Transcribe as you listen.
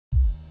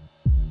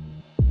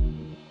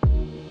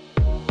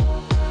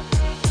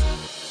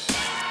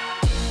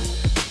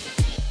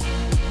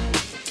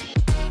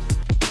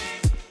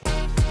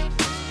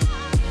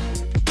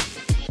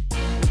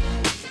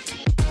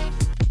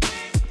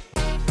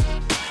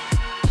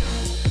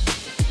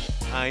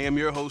I am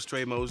your host,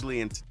 Trey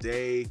Mosley, and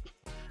today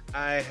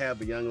I have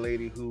a young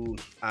lady who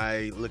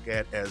I look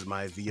at as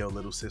my VO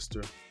little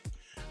sister.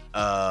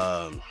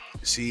 Um,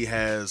 she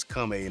has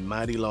come a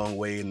mighty long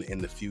way in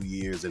the few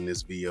years in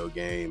this VO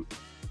game.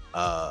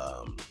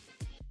 Um,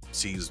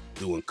 she's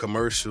doing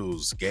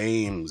commercials,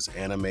 games,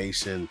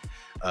 animation,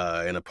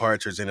 and a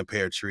partridge in a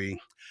pear tree.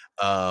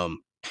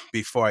 Um,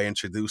 before I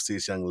introduce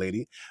this young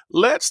lady,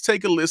 let's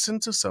take a listen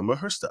to some of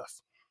her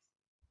stuff.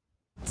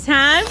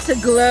 Time to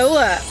glow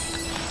up.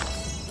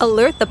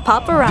 Alert the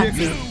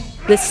paparazzi.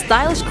 This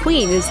stylish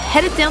queen is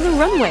headed down the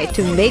runway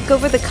to make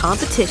over the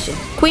competition.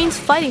 Queen's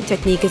fighting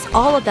technique is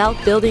all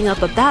about building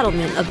up a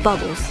battlement of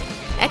bubbles.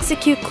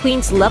 Execute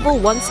Queen's level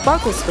 1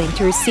 sparkle swing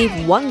to receive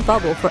 1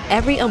 bubble for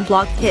every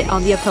unblocked hit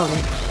on the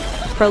opponent.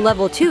 Her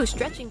level 2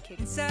 stretching kick.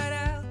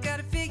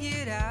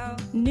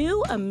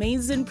 New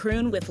amazing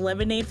prune with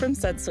lemonade from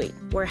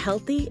Sunsweet, where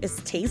healthy is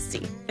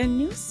tasty, and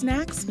new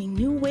snacks mean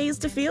new ways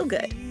to feel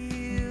good.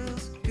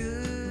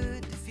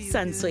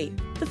 Sunsweet,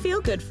 the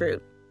feel-good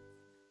fruit.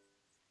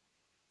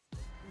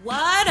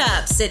 What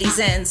up,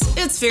 citizens?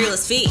 It's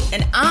Fearless Feet,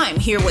 and I'm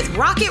here with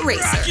Rocket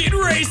Racer. Rocket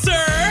Racer!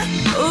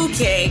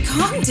 Okay,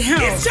 calm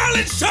down. It's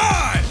challenge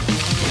time!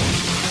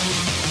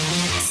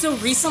 So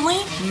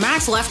recently,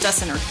 Max left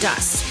us in her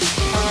dust.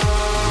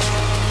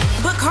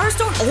 But cars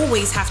don't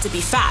always have to be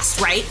fast,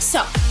 right?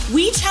 So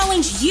we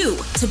challenge you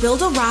to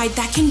build a ride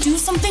that can do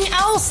something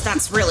else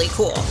that's really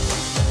cool.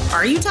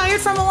 Are you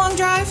tired from a long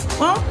drive?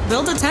 Well,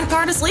 build a tent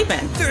car to sleep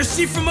in.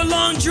 Thirsty from a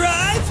long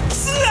drive?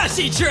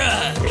 Slushy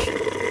truck!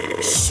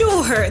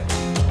 Sure,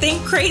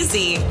 think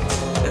crazy.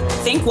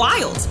 Think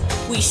wild.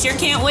 We sure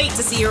can't wait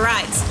to see your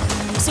rides.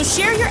 So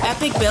share your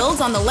epic builds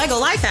on the LEGO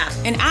Life app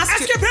and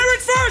ask your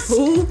parents first!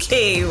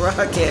 Okay,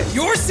 Rocket.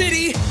 Your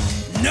city,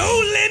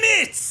 no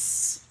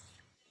limits!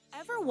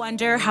 Ever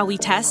wonder how we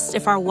test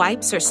if our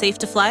wipes are safe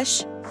to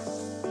flush?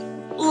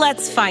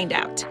 Let's find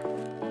out.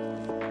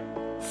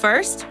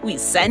 First, we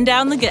send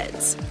down the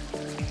goods.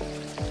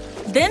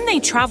 Then they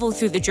travel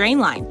through the drain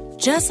line,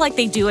 just like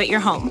they do at your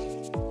home.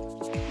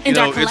 And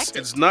are collected.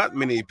 It's not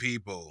many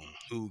people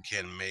who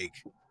can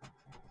make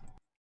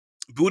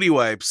booty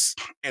wipes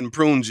and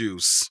prune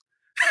juice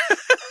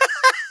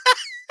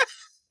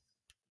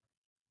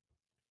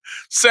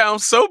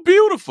sounds so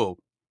beautiful.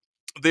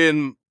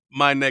 Then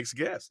my next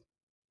guest,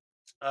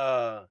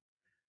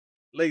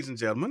 ladies and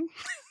gentlemen,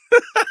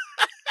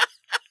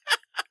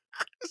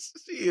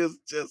 she is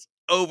just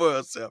over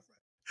herself.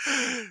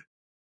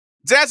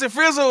 Jazzy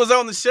Frizzle is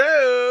on the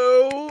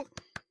show.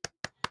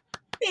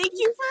 Thank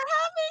you for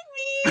having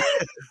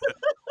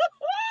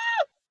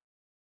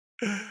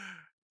me.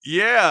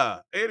 Yeah,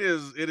 it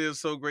is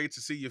so great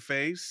to see your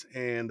face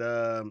and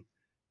to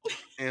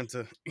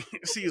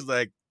she's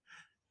like,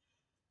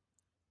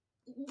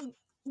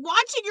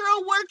 Watching your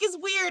own work is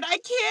weird. I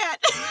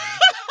can't.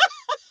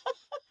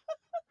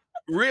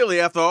 really,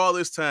 after all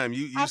this time,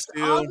 you After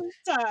still all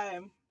this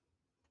time.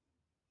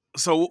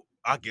 So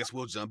I guess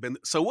we'll jump in.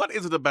 So what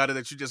is it about it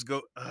that you just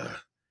go,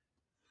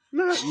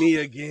 not me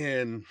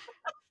again?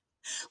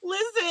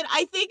 Listen,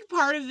 I think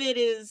part of it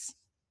is,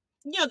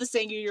 the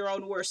saying you're your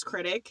own worst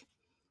critic.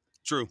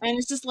 True. And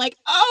it's just like,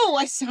 oh,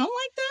 I sound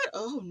like that?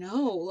 Oh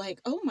no,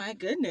 like, oh my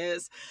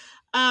goodness.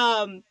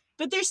 But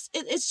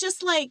it's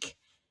just like,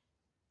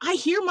 I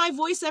hear my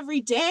voice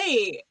every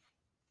day.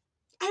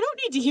 I don't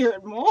need to hear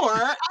it more.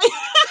 I'm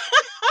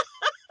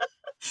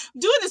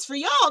doing this for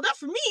y'all, not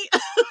for me.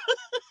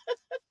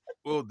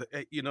 Well,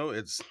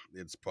 it's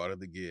part of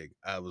the gig.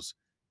 I was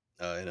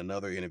in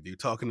another interview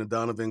talking to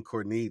Donovan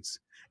Cornetz,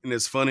 and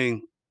it's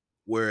funny,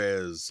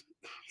 whereas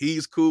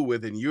he's cool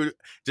with it, and you're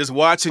just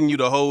watching you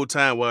the whole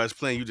time while it's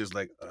playing, you just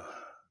like,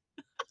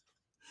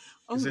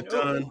 is it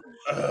done?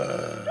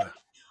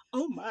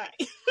 Oh my.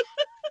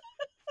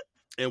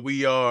 And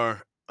we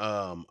are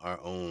our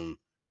own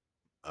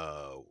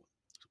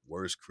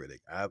worst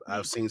critic.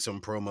 I've seen some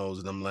promos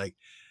and I'm like,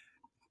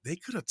 they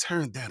could have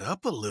turned that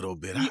up a little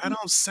bit. I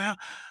don't sound,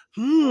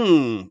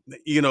 and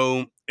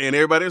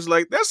everybody's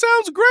like, that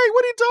sounds great.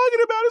 What are you talking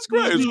about? It's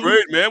great. It's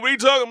great, man. What are you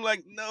talking? I'm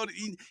like, no,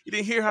 you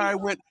didn't hear how I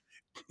went,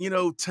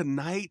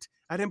 tonight.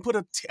 I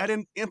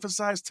didn't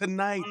emphasize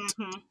tonight.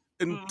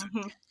 And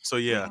so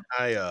yeah,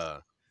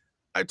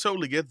 I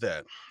totally get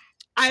that.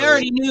 I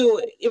already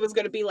knew it was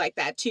going to be like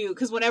that too,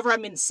 because whenever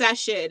I'm in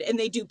session and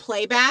they do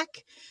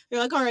playback, they're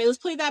like, all right, let's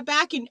play that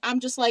back. And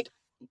I'm just like,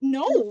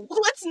 no,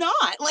 let's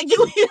not. Like,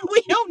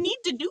 we don't need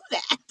to do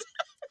that.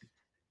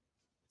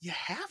 You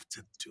have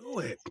to do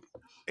it.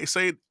 They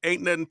say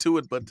ain't nothing to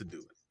it but to do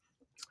it.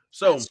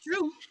 So that's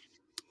true.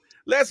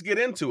 Let's get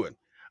into it.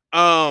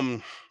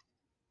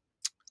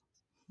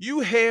 You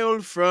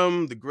hailed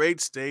from the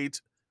great state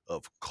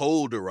of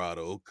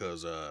Colorado,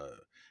 because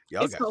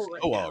y'all got snow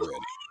right already.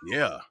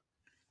 Yeah.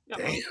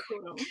 Damn.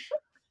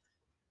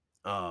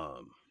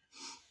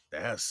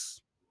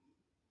 That's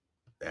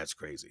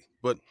crazy.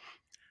 But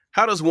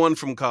how does one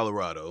from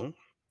Colorado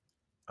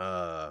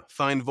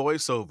find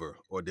voiceover,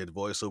 or did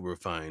voiceover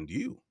find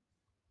you?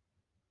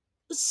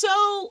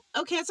 So,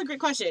 okay, that's a great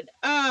question.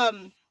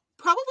 Probably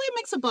a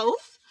mix of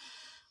both.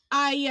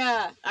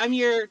 I'm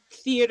your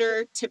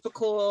theater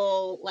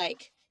typical,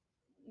 like,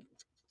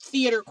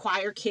 theater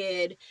choir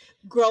kid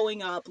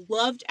growing up,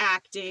 loved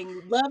acting,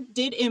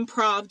 did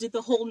improv, did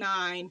the whole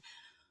nine.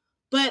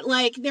 But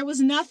like there was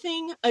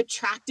nothing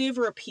attractive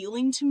or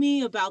appealing to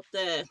me about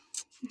the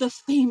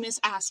famous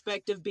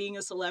aspect of being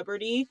a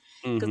celebrity,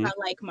 because Mm-hmm. I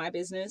like my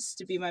business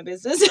to be my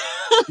business.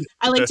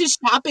 I like to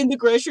shop in the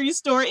grocery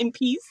store in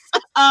peace.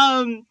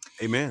 Um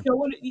Amen.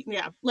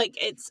 yeah, like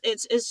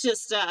it's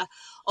just a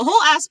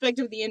whole aspect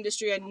of the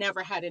industry I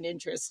never had an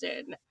interest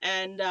in.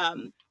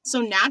 And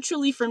so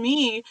naturally for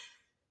me,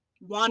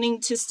 wanting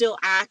to still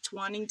act,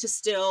 wanting to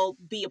still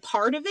be a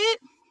part of it,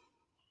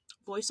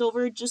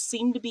 voiceover just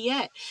seemed to be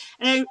it.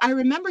 And I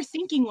remember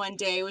thinking one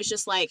day, it was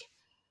just like,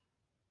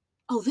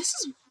 oh, this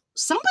is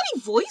somebody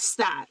voiced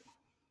that.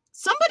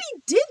 Somebody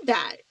did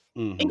that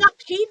and Mm-hmm. got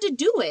paid to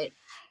do it.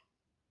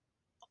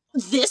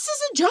 This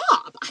is a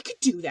job. I could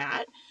do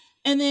that.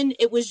 And then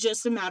it was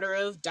just a matter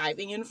of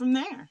diving in from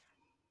there.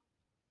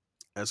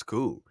 That's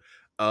cool.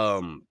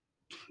 Um,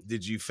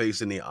 did you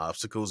face any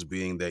obstacles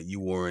being that you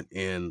weren't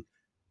in,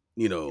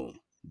 you know,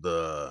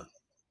 the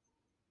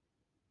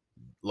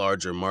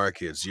larger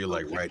markets? You're Oh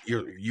like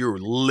yeah. you're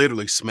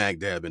literally smack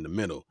dab in the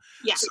middle.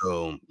 Yeah.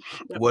 So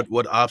Yep.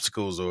 what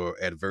obstacles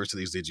or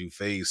adversities did you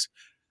face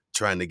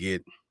trying to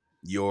get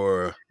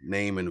your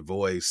name and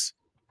voice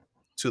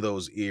to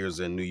those ears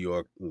in New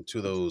York, and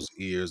to those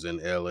ears in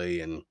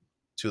LA, and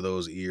to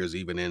those ears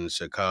even in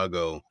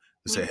Chicago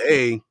to say, Mhm.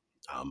 hey,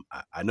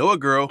 I know a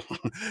girl.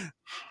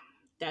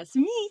 That's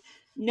me.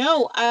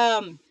 No,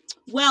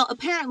 well,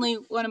 apparently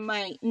one of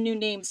my new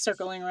names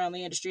circling around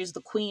the industry is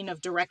the queen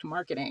of direct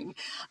marketing.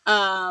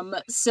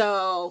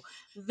 So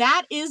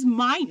that is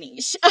my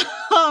niche.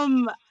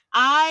 um,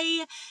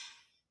 I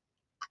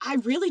I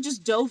really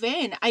just dove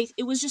in.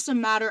 It was just a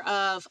matter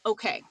of,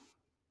 okay,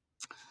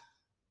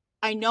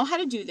 I know how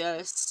to do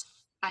this.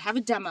 I have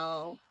a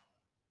demo.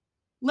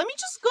 Let me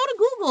just go to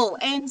Google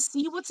and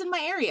see what's in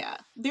my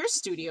area. There's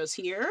studios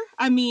here.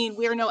 I mean,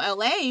 we're no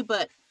LA,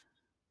 but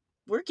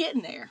we're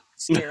getting there.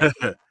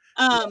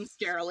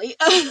 Scarily.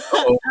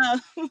 Oh,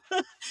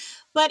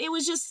 But it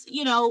was just,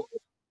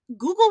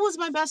 Google was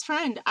my best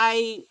friend.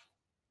 I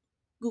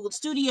Googled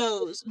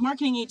studios,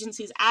 marketing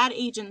agencies, ad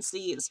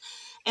agencies,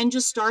 and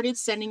just started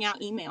sending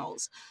out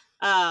emails.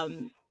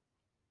 Um,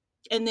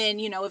 and then,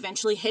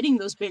 eventually hitting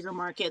those bigger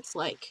markets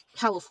like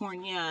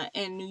California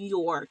and New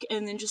York.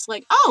 And then just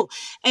like, oh,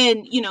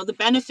 and, the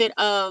benefit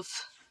of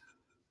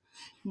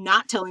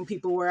not telling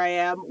people where I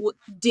am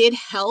did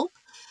help.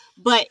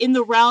 But in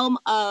the realm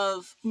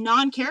of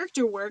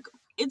non-character work,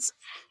 it's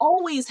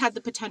always had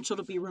the potential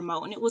to be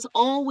remote. And it was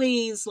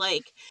always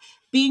like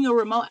being a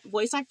remote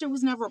voice actor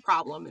was never a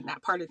problem in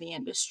that part of the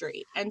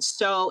industry. And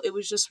so it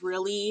was just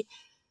really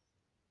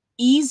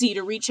easy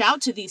to reach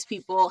out to these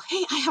people.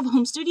 Hey, I have a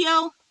home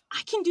studio.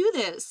 I can do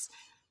this.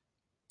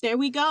 There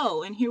we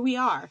go. And here we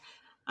are.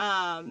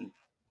 Um,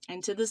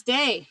 and to this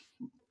day,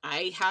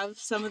 I have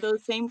some of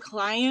those same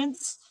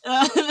clients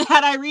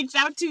that I reached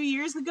out 2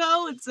 years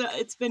ago.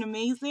 It's been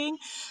amazing.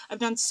 I've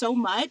done so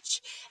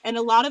much, and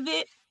a lot of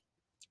it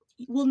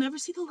will never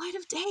see the light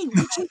of day,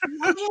 which is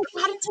why I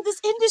got into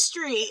this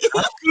industry.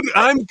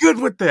 I'm good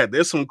with that.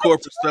 There's some I'm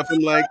corporate stuff. I'm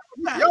like,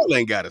 that. y'all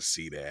ain't got to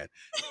see that.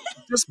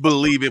 Just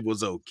believe it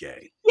was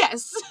okay.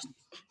 Yes,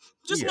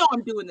 just Yeah, know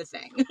I'm doing the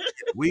thing.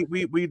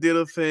 we did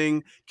a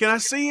thing. Can I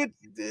see it?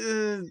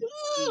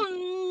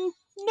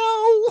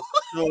 No.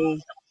 No,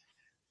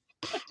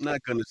 not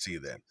gonna see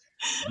that.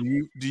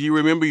 Do you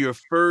remember your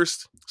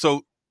first?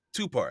 So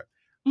two part.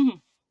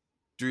 Mhm.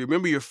 Do you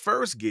remember your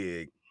first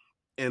gig?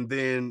 And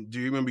then do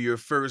you remember your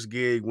first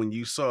gig when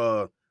you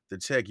saw the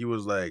tech? You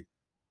was like,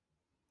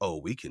 oh,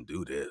 we can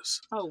do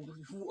this.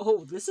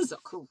 Oh, this is a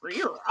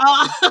career.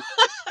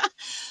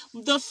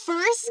 The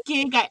first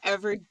gig I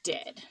ever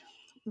did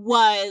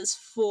was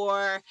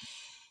for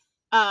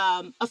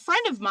a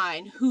friend of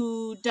mine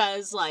who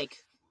does like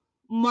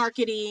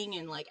marketing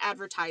and like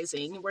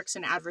advertising. He works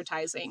in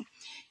advertising.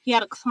 He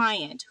had a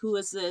client who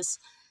was this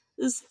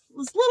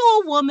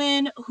little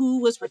woman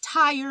who was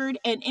retired,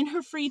 and in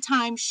her free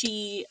time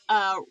she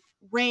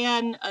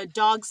ran a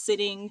dog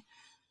sitting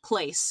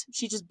place.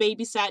 She just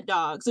babysat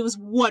dogs. It was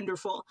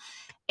wonderful.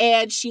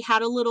 And she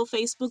had a little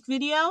Facebook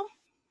video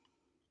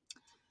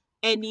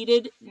and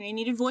they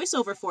needed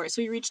voiceover for it.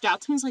 So he reached out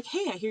to me. He's like,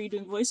 "Hey, I hear you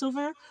doing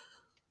voiceover.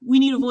 We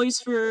need a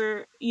voice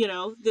for,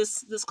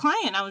 this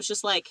client." I was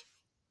just like,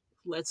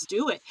 let's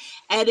do it.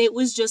 And it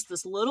was just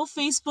this little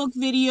Facebook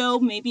video,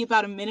 maybe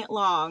about a minute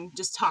long,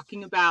 just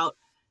talking about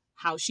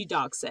how she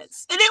dog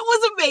sits. And it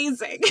was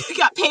amazing.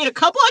 Got paid a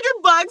couple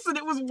 $100 and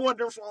it was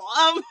wonderful.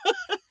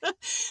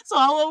 So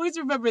I'll always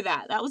remember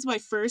that. That was my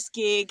first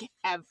gig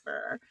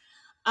ever.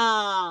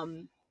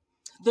 Um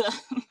the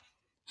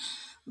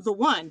the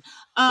one.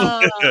 Um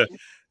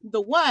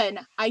the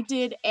one I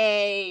did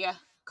a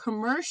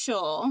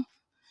commercial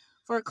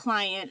for a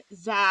client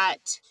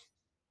that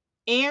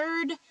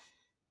aired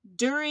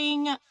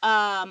during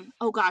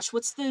oh gosh,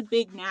 what's the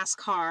big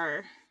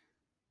NASCAR?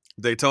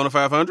 Daytona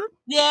 500.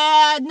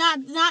 Yeah,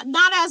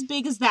 not as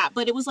big as that,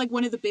 but it was like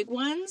one of the big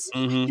ones. I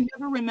Mm-hmm. can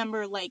never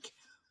remember like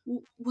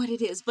what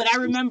it is, but I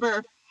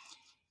remember.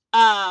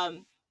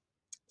 Um,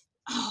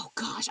 oh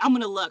gosh, I'm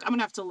gonna look. I'm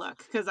gonna have to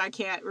look because I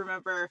can't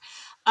remember.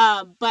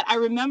 But I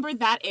remember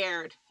that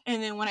aired,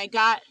 and then when I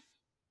got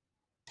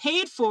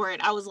paid for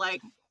it, I was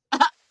like,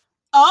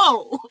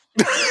 oh,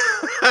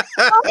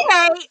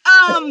 okay.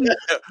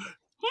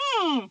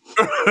 Hmm.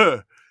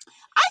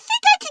 I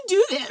think I can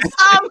do this.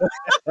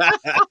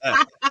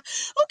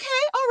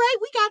 Okay, all right,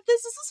 we got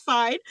this. This is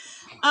fine.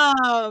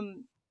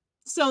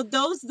 So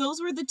those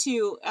were the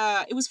two.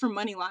 It was for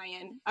Money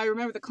Lion. I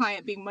remember the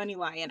client being Money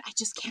Lion. I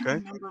just can't Okay.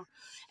 remember.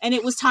 And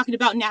it was talking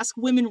about NASCAR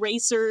women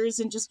racers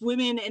and just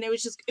women, and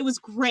it was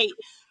great.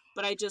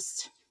 But I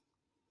just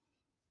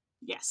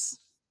yes.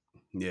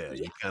 Yeah,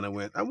 Yeah. you kind of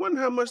went. I wonder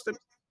how much the.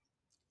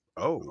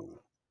 Oh,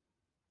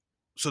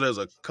 so there's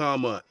a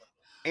comma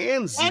and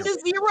And zero. a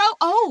zero.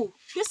 Oh,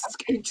 this is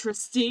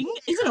interesting.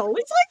 Is it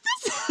always like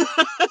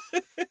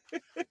this?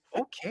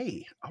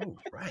 Okay. All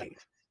right.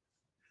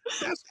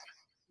 That's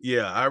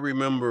yeah. I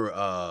remember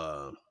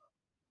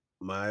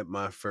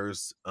my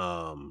first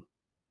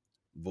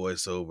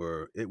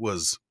voiceover. It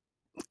was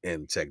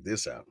and check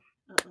this out.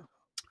 Uh-oh.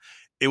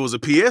 It was a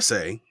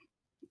PSA,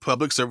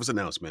 public service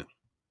announcement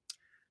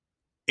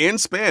in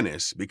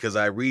Spanish because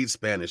I read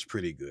Spanish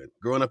pretty good.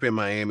 Growing up in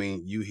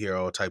Miami, you hear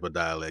all type of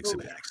dialects Oh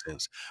and yeah.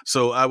 accents.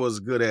 So I was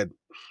good at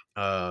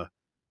uh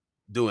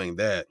doing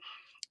that.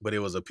 But it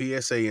was a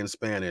PSA in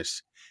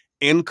Spanish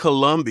in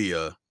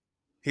Colombia.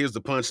 Here's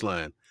the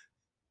punchline: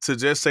 to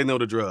just say no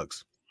to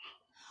drugs.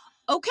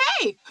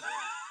 Okay.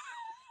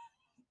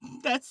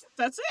 That's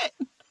it.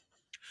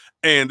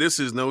 And this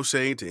is no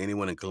shade to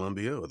anyone in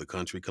Colombia or the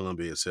country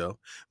Colombia itself,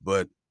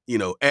 but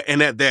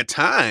and at that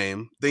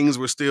time, things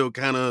were still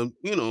kind of,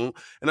 and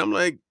I'm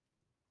like,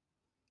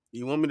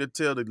 you want me to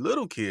tell the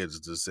little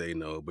kids to say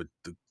no, but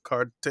the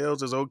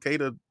cartels is okay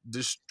to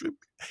distribute.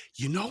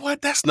 You know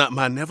what? That's not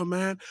my never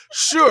mind.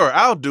 Sure,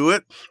 I'll do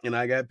it. And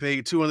I got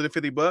paid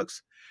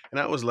 $250. And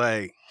I was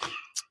like,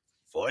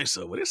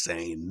 voiceover, this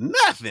ain't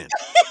nothing.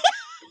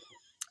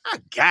 I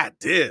got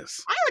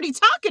this. I already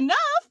talk enough.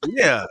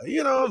 Yeah,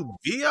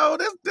 VO,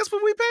 that's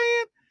what we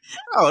paying?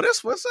 Oh,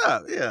 that's what's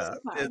up. This Yeah. is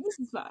fine. This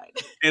is fine.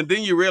 And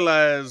then you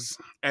realize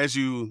as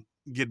you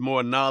get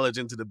more knowledge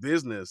into the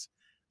business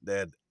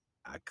that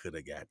I could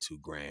have got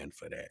 $2,000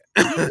 for Mhm,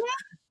 that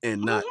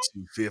and not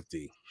mhm.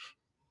 250.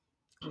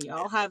 We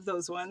all have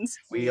those ones.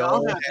 We We all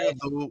all have have it.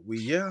 the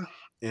yeah.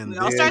 We And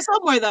all then start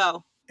somewhere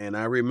though. and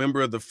I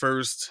remember the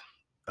first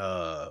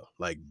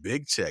like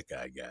big check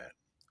I got.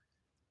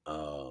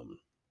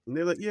 And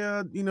they're like,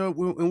 yeah,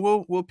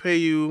 we'll pay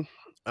you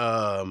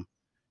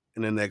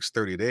in the next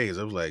 30 days.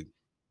 I was like,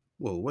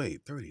 well,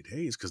 wait, 30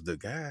 days? Because the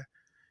guy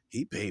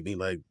he paid me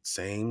like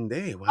same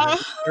day. Why is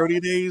Uh, it 30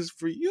 days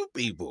for you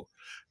people?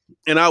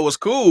 And I was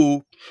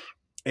cool.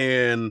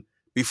 And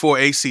before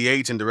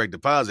ACH and direct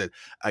deposit,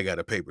 I got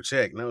a paper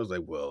check. And I was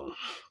like, well,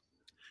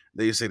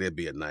 they say that'd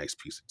be a nice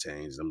piece of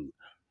change. oh,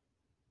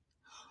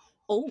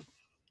 oh,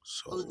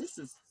 So this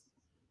is.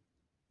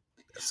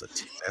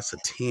 that's a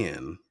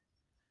 10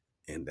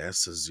 and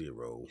that's a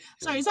 0.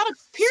 Sorry, And, is that a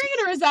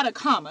period or is that a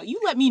comma? You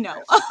let me know.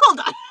 Hold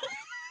on.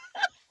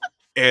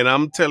 and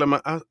I'm telling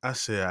I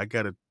said, I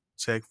got a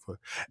check for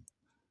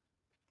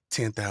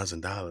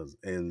 $10,000.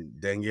 And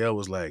Danielle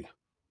was like,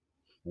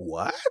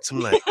 what? I'm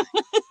like,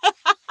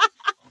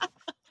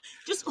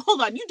 Just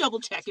hold on. You double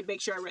check and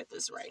make sure I read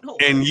this right.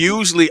 Hold on. and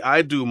usually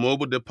I do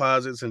mobile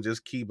deposits and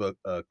just keep a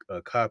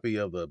copy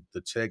of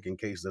the check in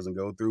case it doesn't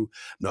go through.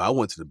 No, I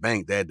went to the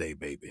bank that day,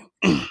 baby.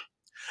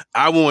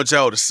 I want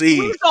y'all to see.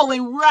 We're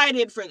going right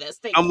in for this.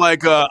 Thank I'm you.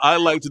 like, I'd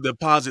like to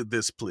deposit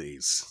this,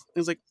 please.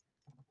 He's like,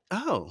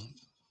 oh,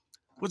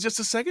 well,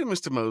 just a second,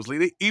 Mr.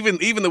 Mosley. Even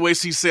the way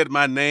she said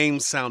my name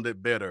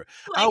sounded better.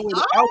 Like,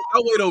 oh,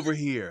 I'll wait over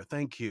here.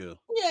 Thank you.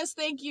 yes,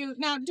 thank you.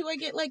 Now, do I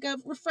get like a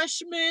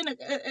refreshment,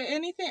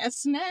 anything, a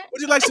snack?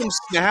 Would you like some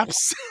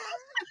snaps?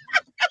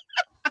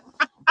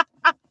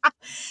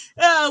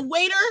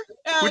 Waiter?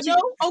 Would you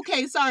No?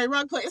 Okay, sorry,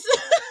 wrong place.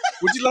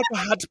 Would you like a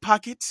hot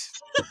pocket?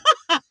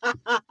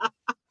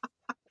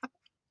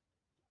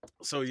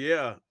 So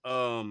yeah,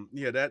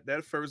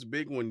 that first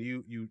big one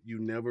you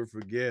never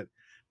forget.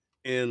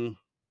 And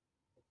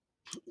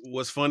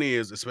what's funny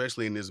is,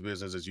 especially in this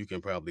business, as you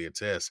can probably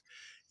attest,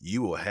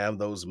 you will have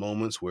those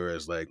moments where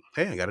it's like,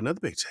 hey, I got another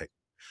big check.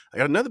 I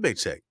got another big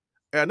check.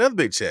 I got another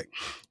big check.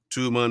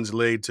 2 months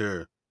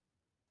later.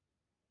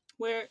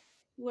 where,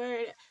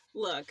 where,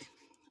 look,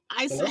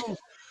 I said, Hello?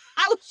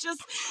 I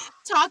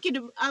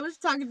was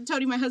talking to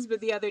Tony, my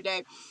husband, the other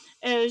day,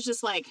 and it was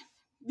just like,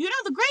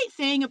 the great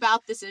thing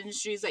about this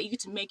industry is that you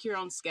get to make your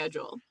own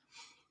schedule,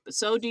 but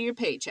so do your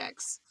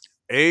paychecks.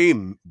 Hey,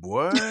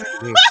 boy.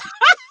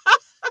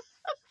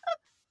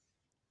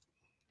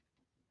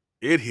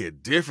 It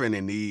hit different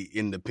in the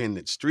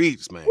independent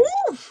streets, man.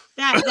 Woo!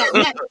 That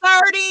net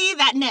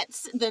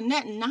 30, the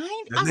net 90.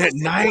 I was That like,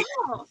 night.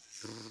 oh,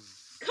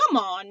 come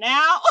on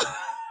now.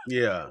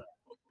 Yeah.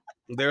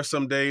 There's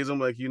some days I'm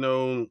like,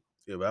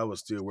 if I was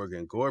still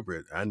working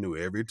corporate, I knew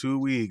every 2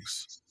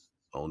 weeks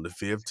on the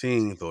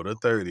 15th or the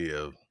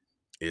 30th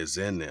it's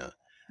in there.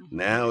 Mhm.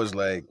 Now it's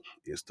like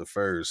it's the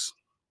first,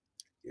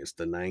 it's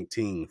the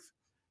 19th,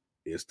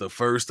 it's the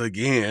first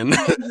again.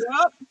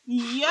 Yep.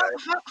 Yep.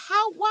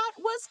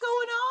 What's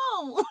going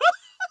on?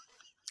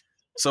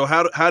 So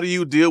how do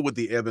you deal with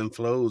the ebb and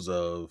flows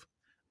of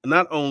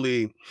not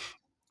only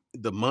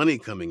the money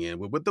coming in,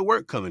 but with the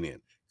work coming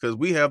in? Because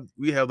we have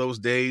those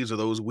days or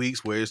those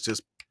weeks where it's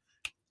just,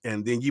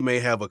 and then you may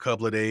have a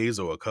couple of days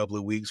or a couple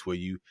of weeks where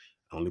you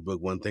only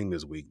book one thing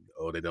this week.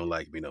 Oh, they don't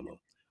like me no more.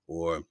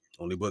 Or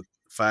only book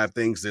 5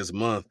 things this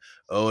month.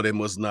 Oh, they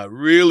must not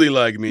really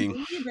like me.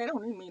 They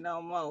don't need me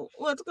no more.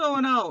 What's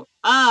going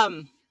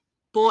on?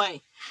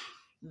 Boy,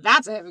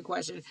 that's a heavy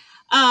question.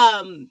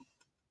 Um,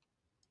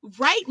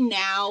 right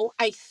now,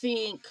 I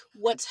think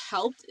what's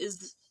helped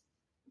is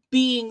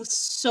being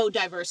so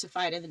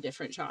diversified in the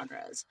different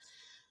genres.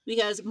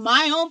 Because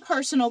my own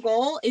personal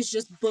goal is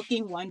just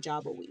booking one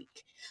job a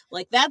week.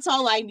 Like that's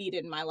all I need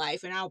in my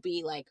life, and I'll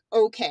be like,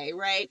 okay,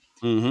 right?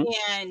 Hmm.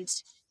 And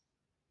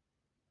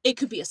it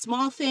could be a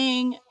small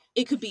thing.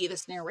 It could be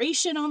this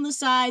narration on the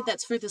side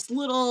that's for this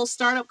little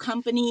startup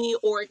company,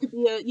 or it could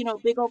be a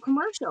big old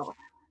commercial.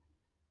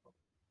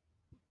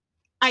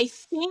 I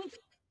think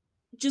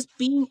just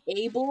being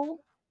able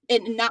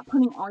and not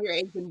putting all your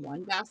eggs in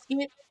one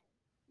basket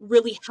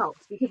really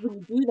helps, because when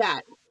you do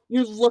that,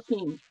 you're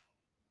looking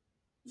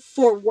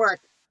for work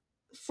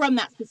from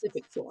that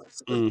specific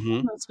source or Hmm.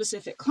 from those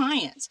specific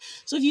clients.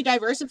 So if you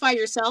diversify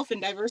yourself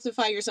and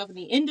diversify yourself in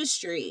the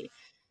industry,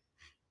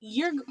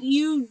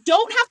 you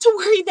don't have to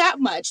worry that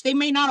much. They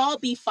may not all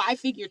be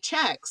 5-figure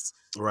checks,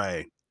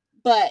 Right.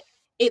 but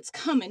it's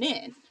coming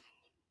in,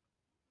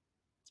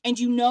 and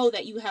you know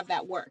that you have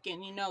that work,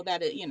 and you know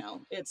that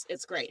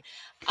it's great.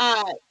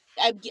 uh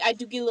I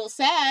do get a little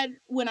sad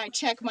when I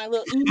check my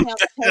little email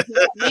that tells me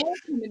that mail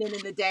coming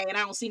in the day and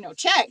I don't see no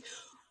check,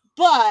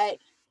 but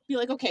be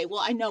like, okay, well,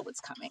 I know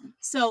what's coming,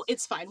 so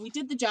it's fine. We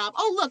did the job.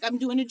 Oh, look, I'm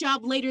doing a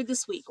job later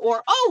this week.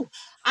 Or, oh,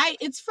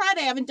 it's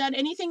Friday, I haven't done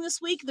anything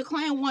this week, the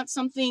client wants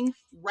something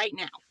right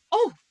now.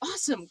 Oh,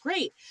 awesome,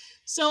 great.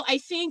 So I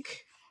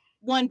think,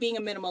 one, being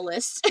a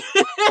minimalist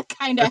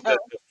kind of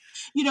helps.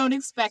 You don't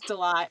expect a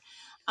lot.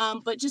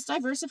 But just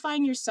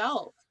diversifying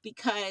yourself,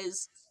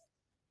 because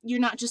you're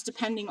not just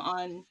depending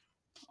on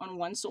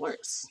one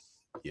source.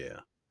 Yeah.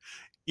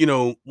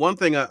 One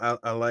thing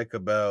I like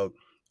about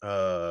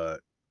uh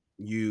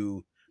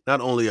you, not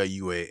only are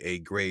you a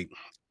great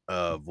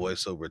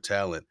voiceover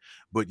talent,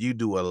 but you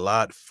do a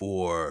lot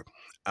for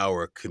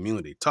our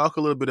community. Talk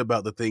a little bit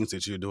about the things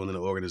that you're doing in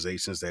the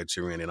organizations that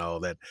you're in and all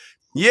that.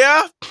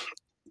 Yeah,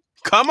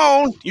 come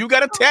on, you got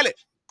to tell it.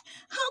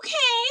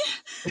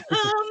 Okay.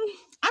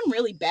 I'm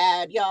really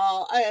bad,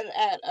 y'all,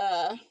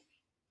 at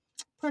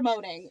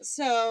promoting.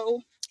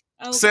 So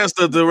Says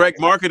the direct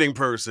marketing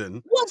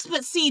person. whoops,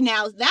 but see,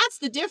 now that's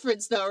the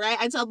difference though, right?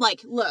 I'm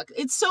like, look,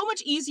 it's so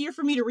much easier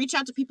for me to reach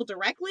out to people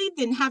directly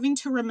than having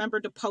to remember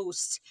to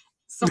post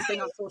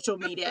something on social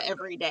media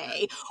every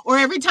day, or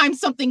every time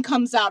something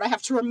comes out I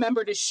have to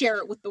remember to share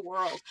it with the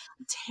world.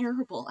 I'm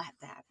terrible at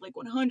that, like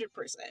 100%.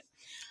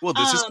 Well,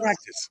 this is um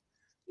practice.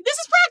 this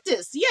is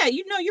practice. Yeah,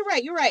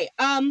 you're right.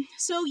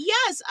 So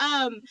yes,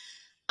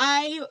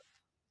 I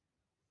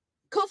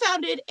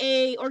co-founded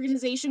a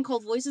organization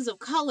called Voices of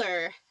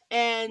Color,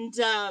 and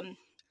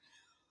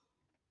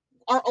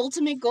our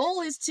ultimate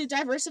goal is to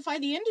diversify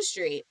the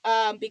industry,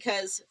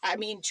 because I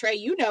mean, Trey,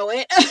 you know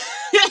it.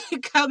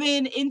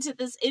 Coming into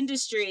this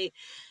industry,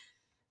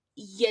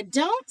 you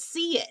don't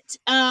see it,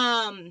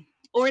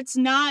 or it's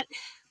not,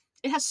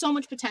 it has so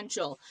much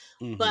potential,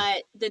 Hmm.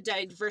 but the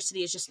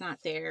diversity is just not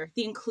there,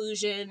 the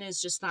inclusion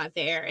is just not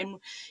there, and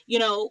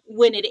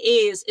when it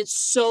is, it's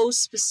so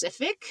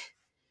specific,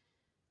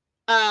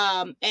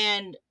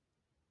 and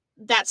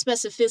that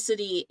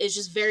specificity is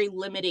just very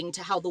limiting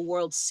to how the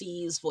world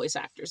sees voice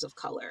actors of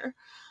color.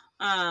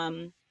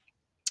 um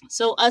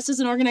So, us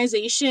as an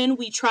organization,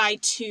 we try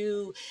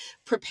to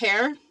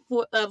prepare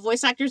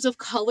voice actors of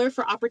color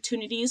for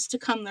opportunities to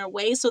come their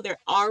way, so they're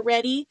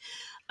already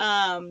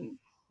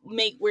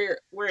make we're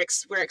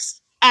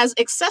as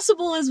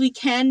accessible as we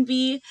can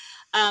be,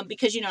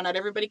 because not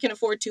everybody can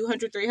afford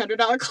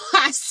 $200-$300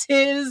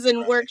 classes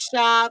and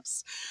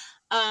workshops,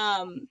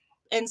 um,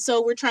 and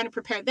so we're trying to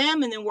prepare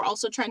them, and then we're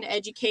also trying to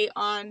educate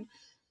on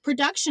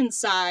production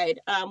side.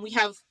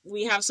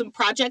 We have some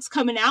projects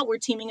coming out. We're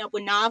teaming up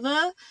with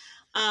Nava.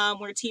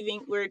 We're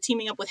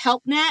teaming up with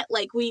HelpNet.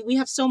 Like we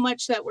have so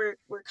much that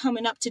we're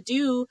coming up to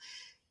do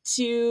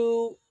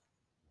to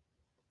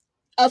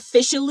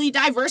officially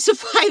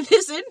diversify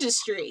this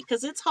industry,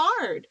 because it's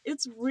hard.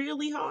 It's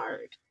really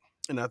hard.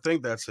 And I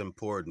think that's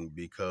important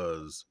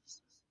because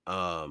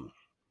um,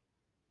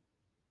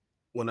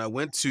 when I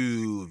went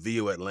to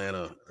VO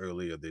Atlanta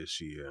earlier this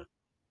year,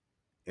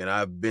 and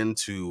I've been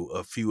to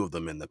a few of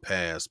them in the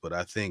past, but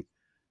I think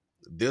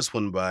this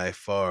one by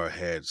far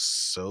had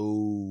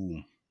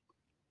so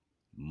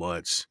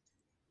much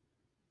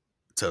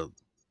to,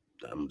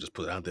 I'm just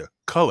put it out there,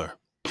 color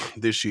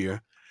this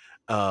year.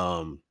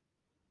 Um,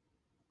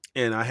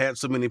 And I had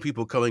so many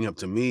people coming up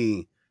to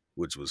me,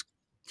 which was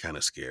kind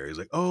of scary. It's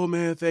like, "Oh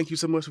man, thank you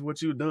so much for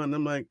what you've done." And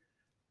I'm like,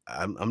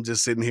 I'm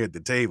just sitting here at the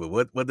table.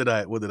 What did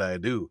I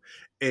do?"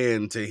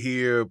 And to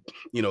hear,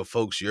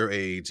 folks your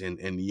age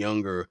and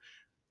younger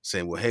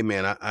saying, "Well, hey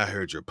man, I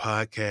heard your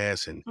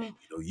podcast and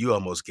you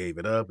almost gave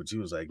it up, but you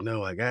was like,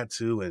 no, I got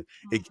to." And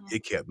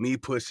it kept me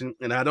pushing.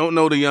 And I don't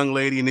know the young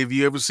lady. And if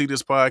you ever see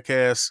this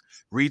podcast,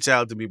 reach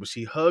out to me. But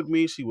she hugged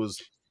me. She was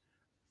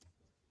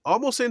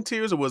almost in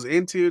tears or was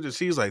in tears. And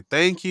she's like,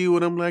 "Thank you."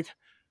 And I'm like,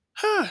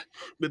 huh.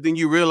 But then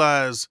you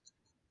realize,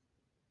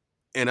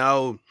 and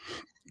I'll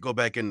go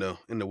back in the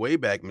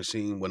Wayback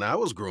Machine when I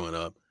was growing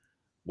up,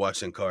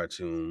 watching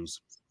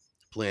cartoons,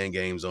 playing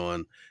games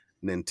on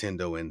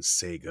Nintendo and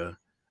Sega.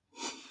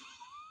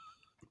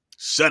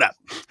 Shut up.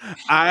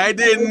 I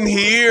didn't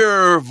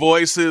hear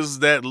voices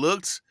that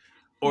looked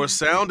or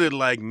sounded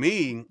like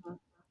me.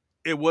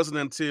 It wasn't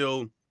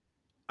until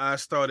I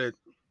started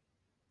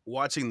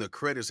watching the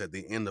credits at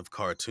the end of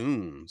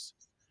cartoons,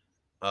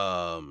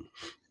 um,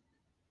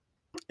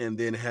 and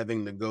then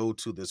having to go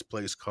to this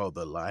place called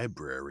the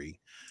library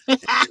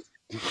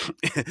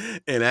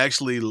and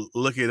actually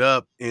look it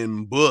up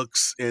in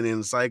books and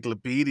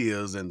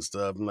encyclopedias and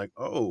stuff. I'm like,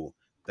 oh,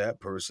 that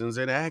person's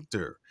an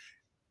actor.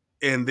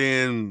 And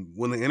then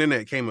when the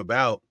internet came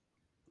about,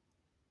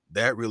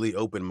 that really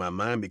opened my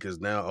mind because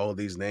now all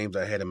these names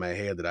I had in my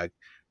head that I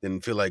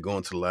didn't feel like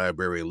going to the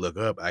library and look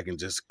up, I can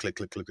just click,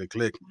 click, click, click,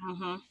 click.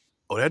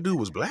 Oh, that dude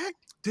was black?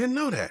 Didn't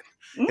know that.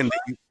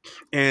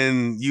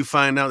 And you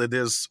find out that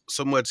there's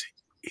so much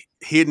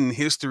hidden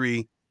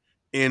history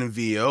in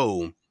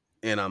VO,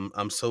 and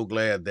I'm so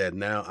glad that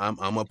now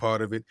I'm a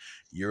part of it,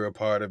 you're a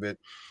part of it,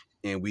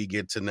 and we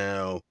get to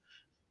now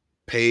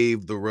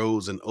pave the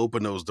roads and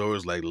open those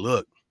doors. Like,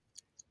 look,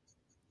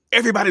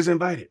 everybody's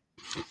invited.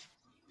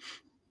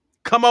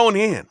 Come on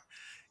in.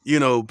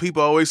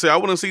 People always say, "I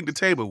want to see the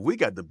table." We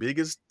got the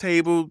biggest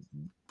table.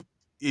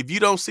 If you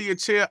don't see a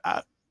chair,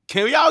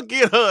 can y'all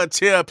get her a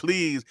chair,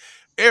 please?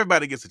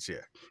 Everybody gets a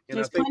chair. And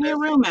I There's think plenty of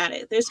that's room at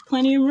it. There's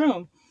plenty of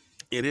room.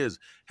 it is.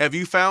 Have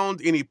you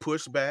found any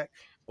pushback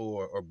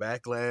or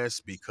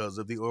backlash because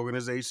of the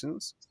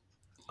organizations?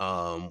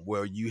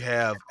 Where you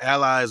have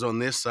allies on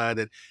this side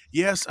that,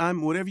 yes,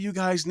 I'm whatever you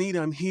guys need,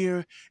 I'm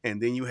here.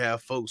 And then you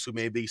have folks who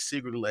may be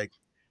secretly like,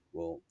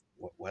 well,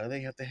 why do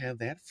they have to have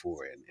that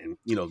for? And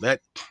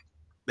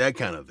that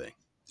kind of thing.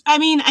 I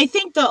mean, I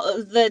think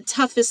the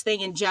toughest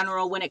thing in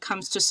general when it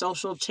comes to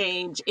social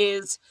change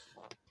is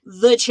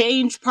the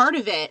change part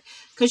of it,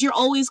 because you're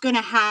always going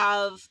to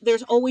have,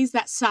 there's always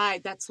that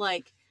side that's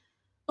like,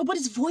 oh, but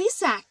it's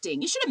voice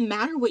acting, it shouldn't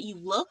matter what you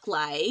look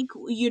like,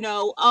 we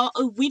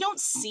don't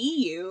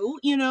see you,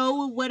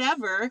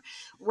 whatever,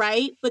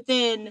 right? But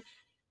then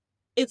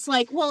it's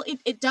like, well,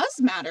 it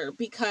does matter,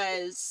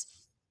 because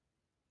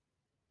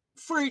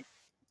for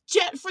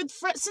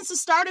since the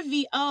start of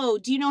VO,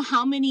 do you know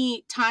how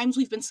many times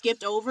we've been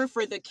skipped over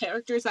for the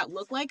characters that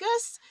look like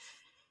us?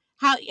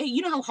 How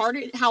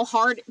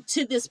hard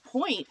to this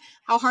point,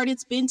 how hard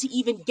it's been to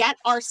even get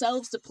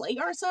ourselves to play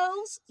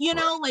ourselves,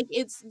 like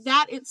it's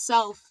that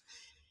itself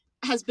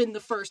has been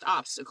the first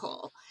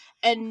obstacle.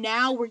 And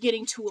now we're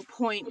getting to a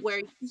point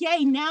where,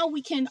 yay, now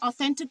we can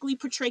authentically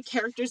portray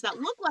characters that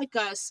look like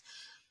us.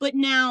 But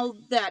now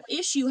that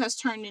issue has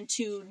turned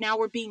into, now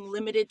we're being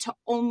limited to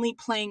only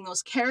playing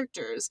those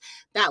characters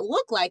that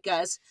look like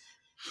us,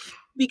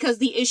 because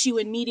the issue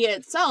in media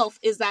itself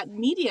is that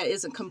media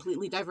isn't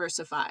completely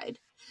diversified.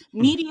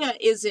 Media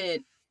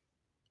isn't,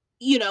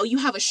 you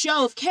have a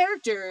show of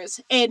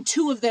characters and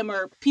two of them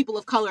are people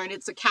of color and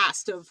it's a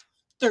cast of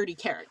 30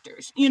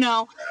 characters,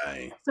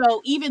 Right.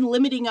 So even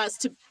limiting us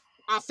to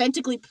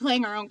authentically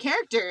playing our own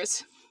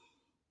characters,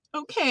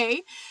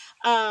 okay.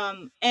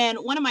 And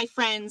one of my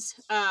friends,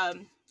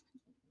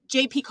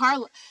 JP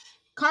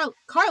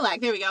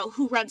Carlack, there we go,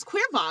 who runs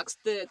Queervox,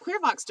 the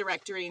Queervox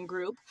directory and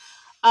group,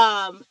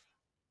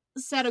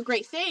 said a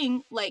great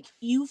thing, like,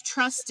 you've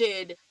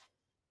trusted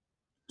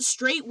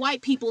straight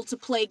white people to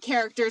play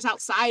characters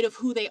outside of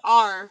who they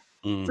are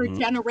for Mm-hmm.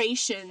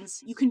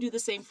 generations. You can do the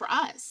same for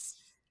us.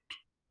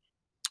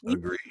 We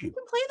Agreed. can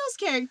play those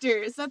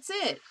characters. That's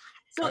it.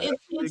 So I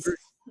absolutely agree.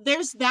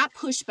 there's that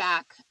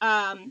pushback.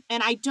 And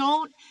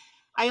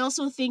I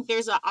also think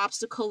there's an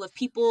obstacle of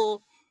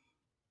people.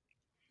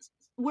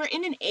 We're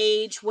in an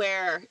age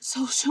where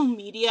social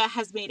media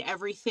has made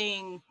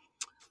everything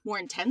more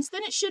intense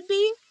than it should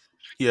be.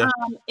 Yeah.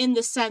 In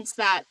the sense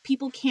that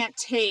people can't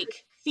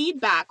take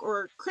feedback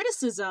or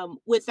criticism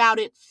without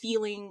it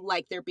feeling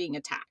like they're being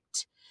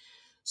attacked.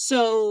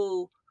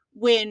 So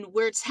when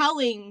we're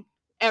telling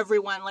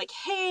everyone, like,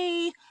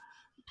 hey,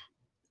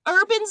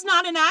 urban's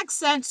not an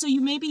accent, so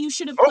maybe you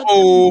should have put some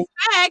Oh.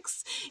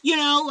 X,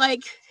 that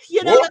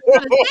kind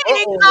of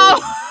thing.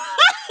 Oh.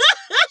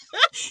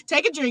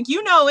 Take a drink.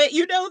 You know it.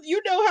 You know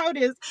how it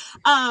is.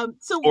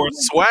 So Or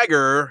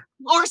swagger.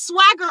 or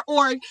swagger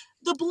or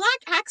the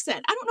black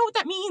accent. I don't know what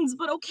that means,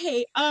 but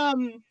okay.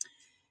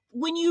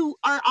 When you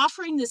are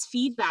offering this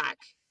feedback,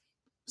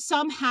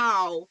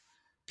 somehow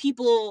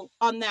people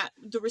on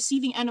the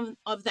receiving end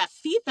of that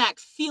feedback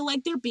feel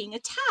like they're being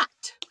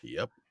attacked.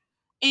 Yep.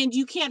 And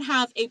you can't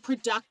have a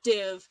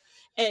productive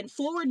and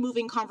forward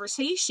moving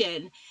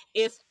conversation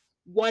if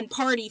one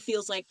party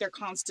feels like they're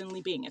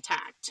constantly being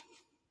attacked.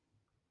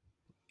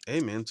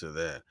 Amen to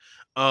that.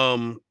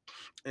 Um,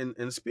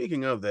 and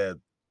speaking of that,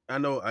 I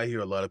know I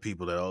hear a lot of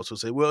people that also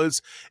say, "Well,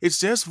 it's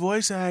just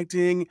voice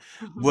acting."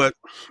 Mm-hmm. But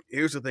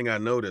here's the thing I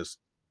noticed.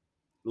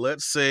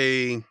 Let's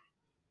say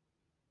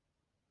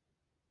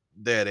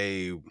that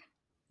a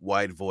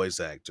white voice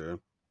actor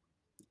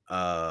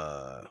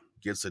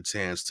gets a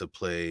chance to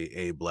play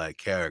a black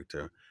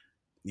character.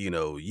 You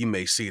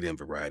may see it in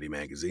Variety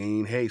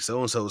magazine. Hey,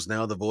 so and so is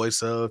now the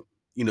voice of,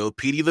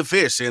 Petey the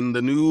Fish in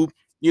the new,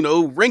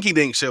 Rinky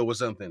Dink show or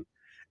something.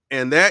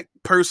 And that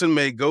person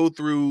may go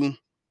through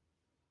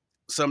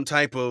some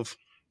type of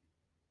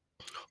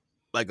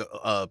like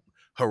a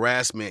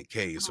harassment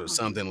case or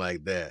something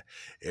like that.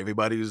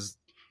 Everybody's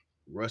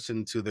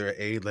rushing to their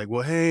aid, like,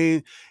 well,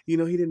 hey, he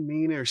didn't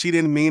mean it or she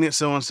didn't mean it,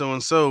 so and so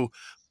and so.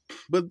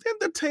 But then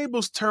the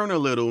tables turn a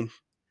little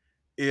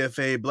if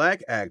a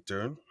black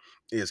actor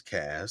is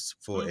cast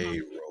for a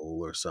role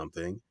or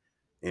something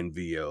in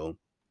VO,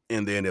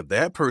 and then if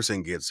that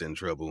person gets in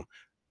trouble,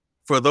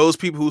 for those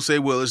people who say,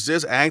 well, it's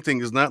just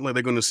acting, it's not like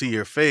they're going to see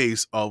your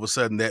face, all of a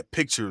sudden that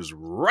picture's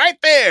right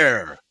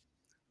there.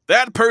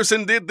 That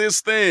person did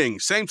this thing.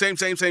 Same, same,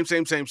 same, same,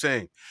 same, same,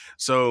 same.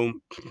 So,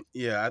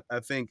 yeah, I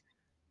think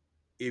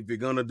if you're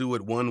going to do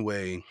it one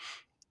way,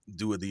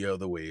 do it the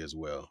other way as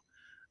well.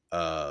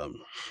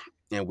 Um,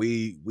 and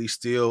we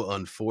still,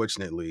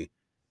 unfortunately,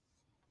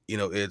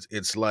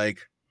 it's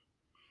like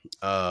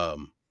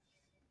um,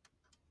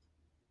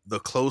 the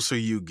closer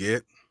you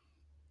get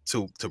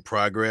to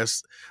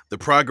progress, the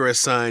progress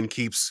sign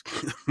keeps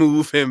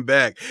moving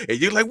back, and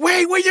you're like,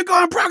 "Wait, where you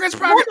going? Progress,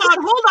 progress."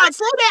 Hold on,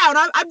 slow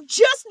down. I'm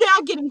just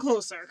now getting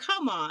closer.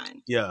 Come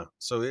on. Yeah,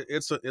 so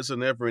it's a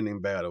never ending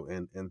battle,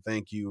 and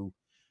thank you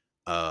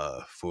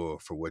for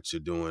what you're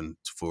doing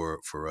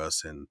for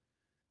us,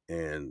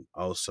 and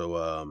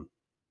also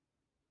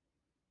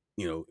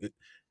you know it,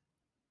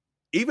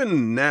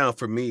 even now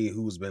for me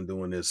who's been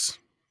doing this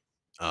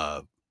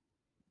uh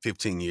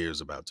 15 years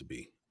about to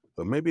be,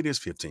 but maybe it is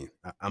 15.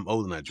 I'm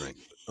old and I drink,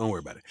 but don't worry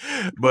about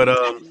it. But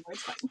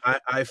It's fine.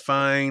 I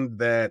find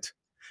that,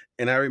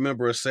 and I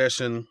remember a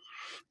session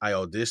I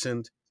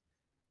auditioned,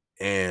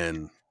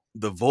 and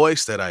the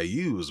voice that I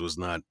used was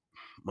not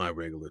my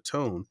regular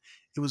tone.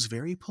 It was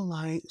very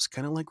polite. It's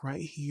kind of like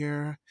right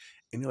here,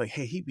 and they're like,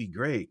 "Hey, he'd be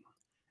great."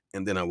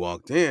 And then I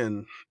walked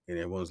in, and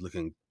everyone's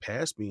looking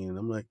past me, and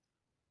I'm like,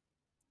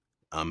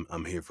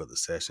 "I'm here for the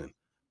session."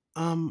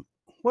 Um,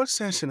 what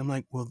session? I'm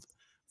like, "Well,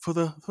 for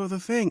the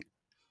thing."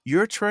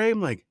 You're Trey?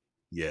 I'm like,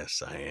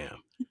 "Yes, I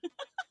am."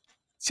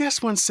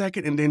 Just 1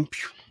 second, and then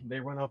phew, they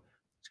run off.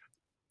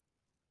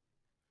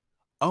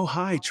 Oh,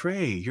 hi,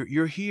 Trey.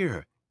 You're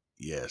here.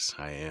 Yes,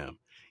 I am.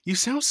 You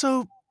sound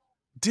so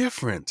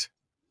different.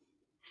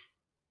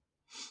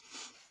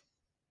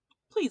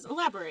 Please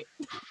elaborate.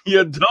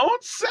 You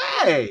don't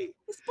say.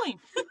 Explain.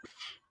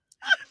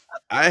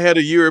 I had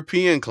a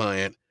European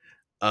client,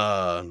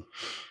 uh,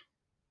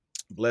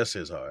 bless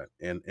his heart,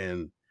 and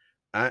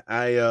I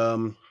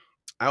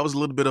was a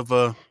little bit of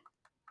a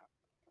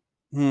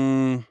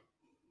hmm.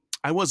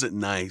 I wasn't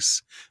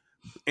nice,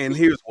 and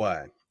here's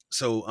why.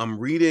 So I'm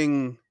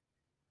reading,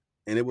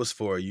 and it was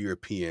for a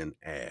European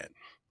ad,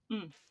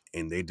 Mm.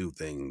 and they do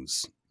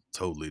things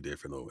totally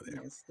different over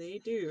there. Yes, they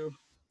do.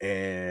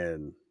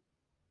 And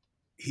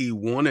he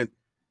wanted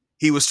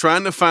he was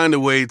trying to find a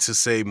way to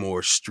say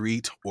more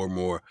street or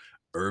more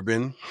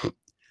urban,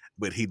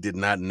 but he did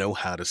not know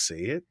how to say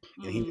it.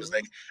 And he was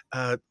like,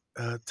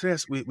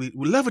 Tres, we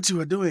love what you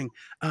are doing.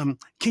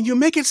 Can you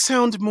make it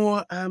sound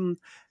more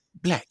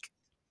black?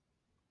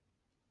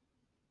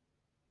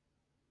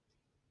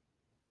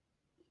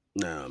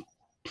 Now,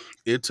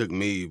 it took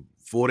me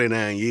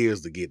 49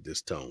 years to get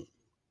this tone.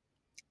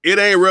 It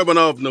ain't rubbing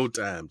off no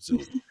time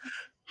soon.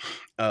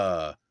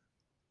 Uh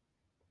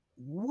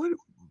what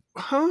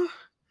huh?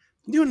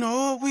 We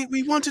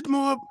wanted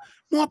more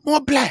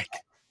black.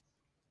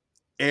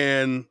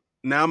 And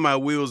now my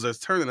wheels are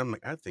turning. I'm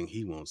like, I think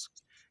he wants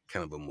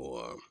kind of a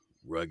more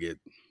rugged,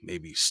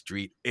 maybe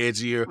street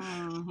edgier,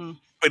 Mm-hmm.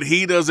 but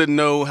he doesn't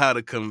know how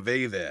to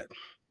convey that.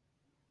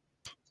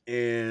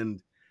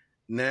 And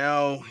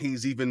now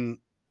he's even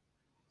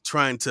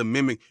trying to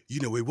mimic,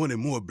 we wanted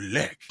more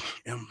black.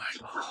 And I'm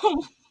like, oh,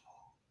 Oh,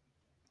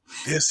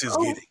 this is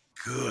oh, getting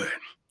good.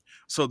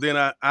 So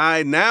then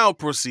I now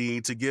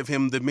proceed to give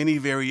him the many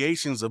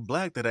variations of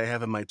black that I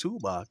have in my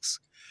toolbox.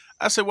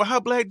 I said, well, how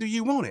black do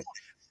you want it?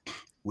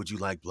 Would you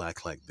like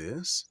black like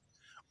this?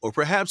 Or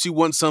perhaps you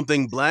want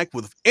something black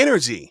with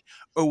energy?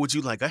 Or would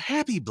you like a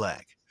happy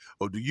black?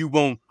 Or do you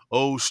want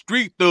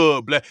street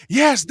thug black?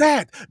 Yes,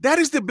 that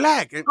is the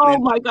black. And, oh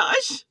and, my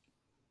gosh.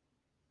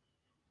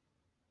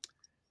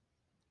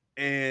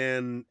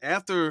 and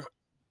after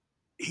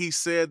he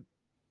said,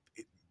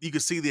 you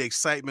could see the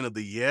excitement of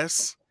the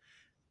yes.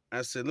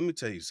 I said, let me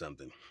tell you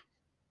something.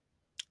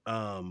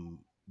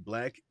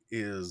 Black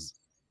is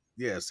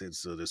yes,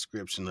 it's a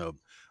description of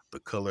the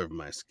color of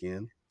my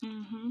skin,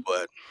 Mm-hmm.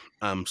 but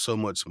I'm so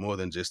much more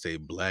than just a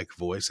black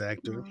voice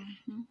actor.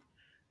 Mm-hmm.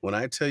 When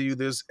I tell you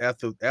this,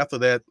 after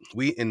that,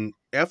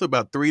 after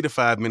about 3 to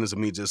 5 minutes of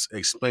me just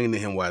explaining to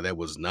him why that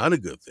was not a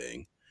good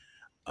thing,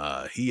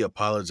 he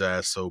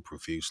apologized so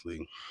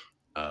profusely.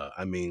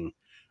 I mean,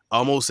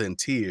 almost in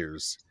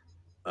tears.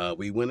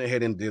 We went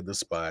ahead and did the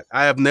spot.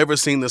 I have never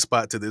seen the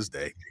spot to this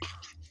day.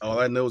 All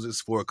I know is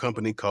it's for a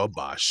company called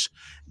Bosch,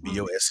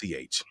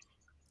 Bosch.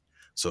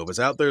 So if it's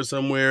out there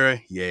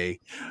somewhere, yay.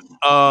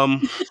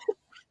 Um,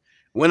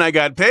 when I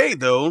got paid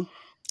though,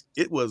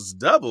 it was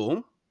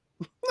double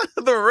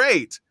the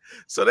rate.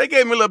 So they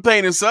gave me a little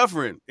pain and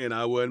suffering, and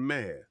I wasn't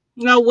mad.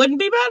 No, wouldn't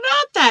be bad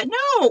about that.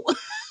 No.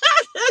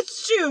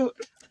 Shoot.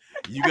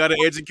 You got an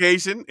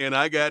education, and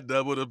I got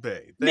double the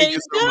pay. There Thank you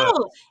you so much.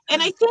 go.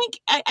 And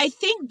I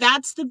think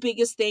that's the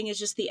biggest thing is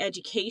just the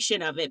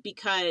education of it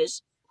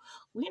because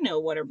we know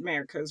what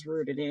America's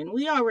rooted in.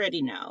 We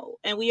already know.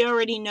 And we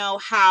already know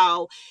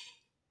how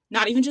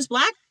not even just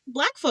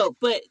black folk,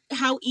 but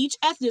how each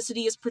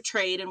ethnicity is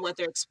portrayed and what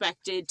they're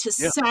expected to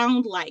Yeah.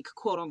 sound like,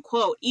 quote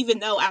unquote, even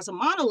though as a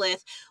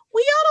monolith,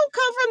 we all don't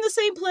come from the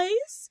same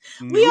place.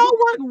 We Nope. all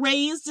weren't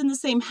raised in the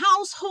same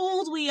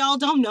household. We all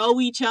don't know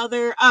each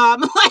other.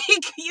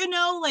 Like,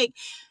 like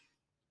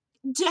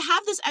to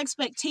have this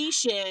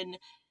expectation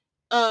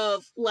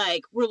of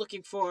like, we're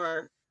looking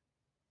for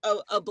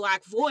a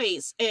black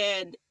voice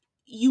and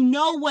you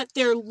know what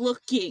they're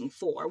looking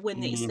for when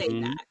they say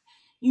Mm-hmm. that.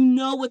 You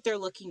know what they're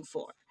looking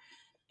for.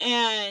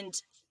 And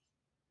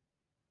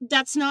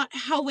that's not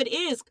how it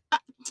is. I'm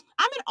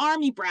an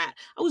army brat.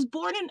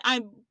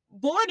 I'm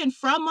born and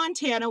from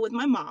Montana with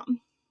my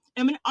mom.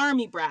 I'm an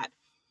army brat.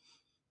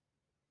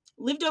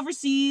 Lived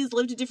overseas,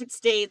 lived in different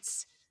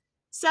states,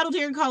 settled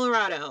here in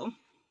Colorado.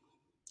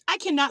 I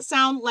cannot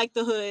sound like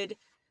the hood,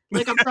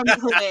 like I'm from the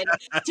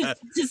hood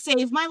to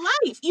save my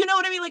life. You know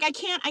what I mean? Like I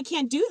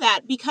can't do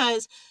that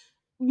because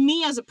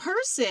me as a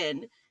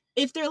person,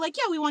 if they're like,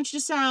 yeah, we want you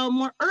to sound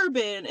more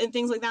urban and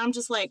things like that, I'm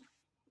just like,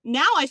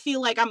 now I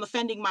feel like I'm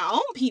offending my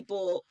own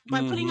people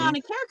by putting Mm-hmm. on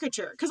a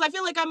caricature because I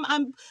feel like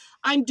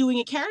I'm doing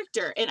a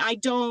character and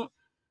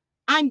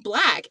I'm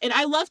black and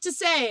I love to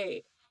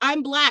say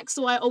I'm black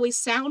so I always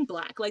sound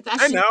black. Like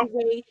that's I just know. the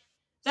way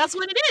that's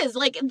what it is.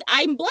 Like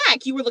I'm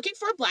black. You were looking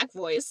for a black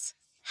voice.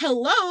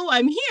 Hello,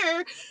 I'm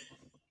here.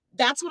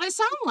 That's what I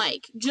sound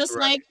like. Just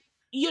Right. like,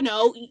 you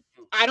know,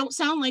 I don't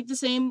sound like the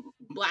same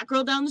black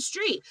girl down the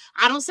street.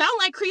 I don't sound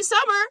like Cree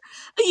Summer.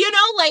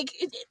 Like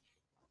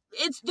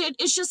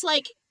it's just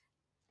like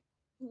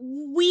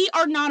we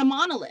are not a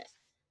monolith.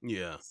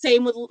 Yeah.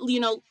 Same with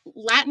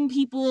Latin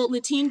people,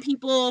 Latine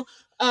people,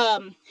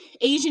 um,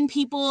 Asian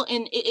people,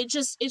 and it's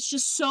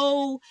just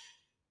so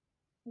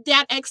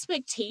that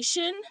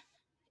expectation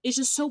is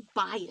just so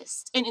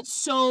biased, and it's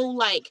so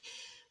like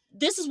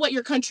this is what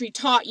your country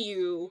taught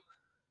you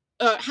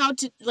how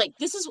to like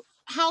this is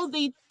how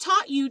they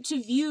taught you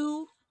to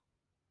view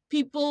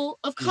people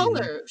of Mm-hmm.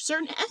 color,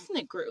 certain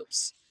ethnic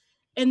groups,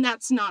 and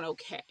that's not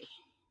okay.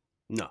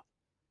 No,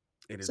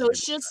 it is. So It it's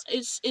is.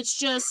 just it's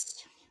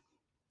just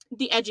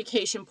the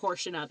education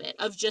portion of it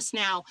of just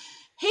now,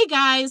 hey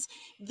guys,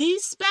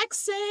 these specs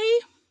say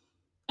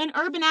an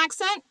urban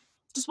accent.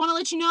 Just want to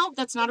let you know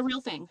that's not a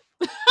real thing.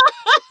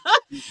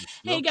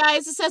 Hey No.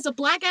 guys, it says a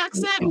black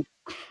accent.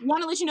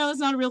 Want to let you know it's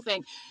not a real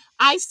thing.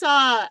 I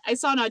saw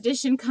an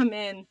audition come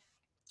in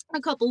a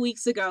couple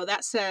weeks ago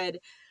that said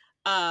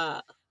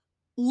uh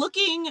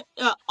looking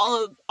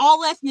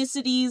all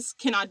ethnicities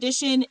can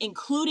audition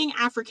including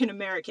African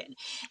American,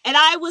 and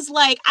I was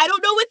like, I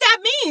don't know what that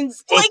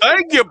means. Well, Like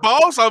thank you,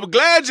 boss. I'm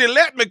glad you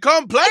let me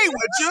come play I with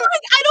was you. like,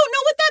 I don't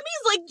know what that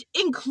means.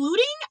 Like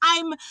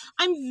including,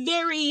 I'm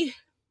very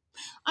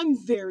I'm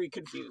very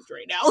confused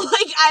right now.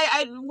 Like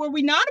I were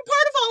we not a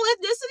part of all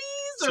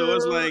ethnicities So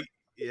it's or like,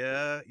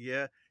 yeah,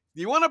 yeah.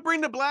 You want to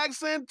bring the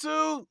blacks in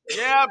too?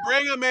 Yeah,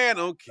 bring them in.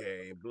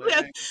 Okay, yeah,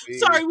 black, please.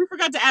 sorry, we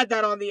forgot to add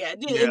that on the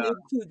end Yeah, and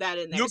include that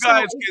in there. you So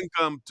guys can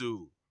come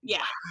too.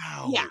 yeah,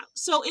 yeah. Wow,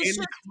 So it's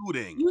just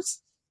including. you.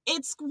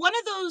 It's one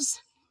of those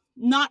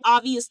not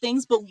obvious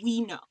things, but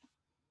we know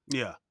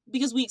Yeah,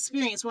 because we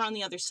experience. We're on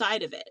the other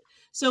side of it.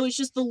 So it's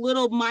just the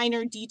little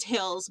minor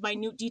details,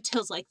 minute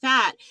details like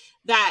that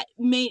that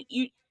made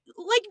you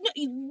like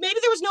maybe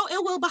there was no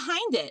ill will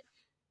behind it,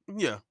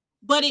 yeah.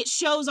 but it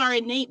shows our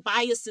innate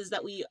biases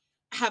that we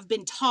have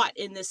been taught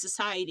in this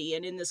society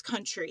and in this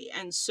country,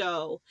 and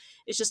so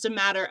it's just a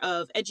matter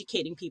of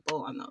educating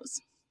people on those.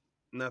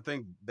 And I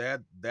think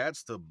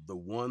that's the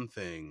one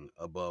thing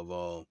above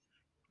all.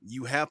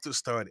 You have to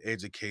start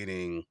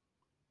educating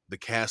the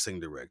casting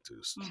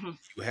directors. Mm-hmm.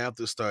 You have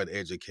to start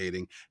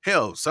educating.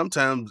 Hell,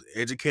 sometimes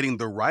educating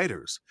the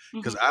writers. Mm-hmm.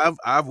 Because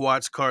I've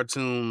watched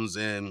cartoons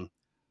and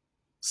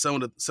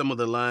some of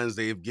the lines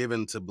they've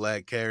given to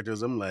black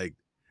characters. I'm like,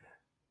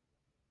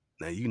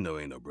 now you know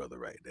ain't no brother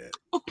right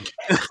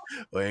that,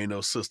 or ain't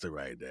no sister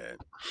right that.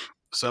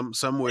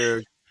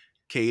 Somewhere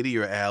Katie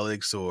or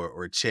Alex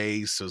or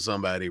Chase or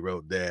somebody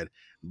wrote that.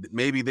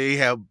 maybe they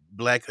have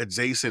black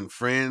adjacent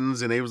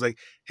friends, and they was like,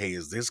 "Hey,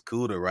 is this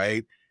cool to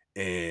write?"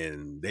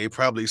 And they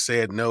probably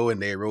said no,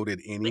 and they wrote it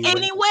anyway.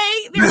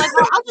 Anyway, they're like,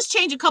 "Oh, I'll just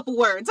change a couple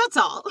words. That's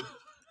all."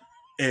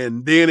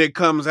 And then it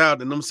comes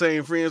out, and them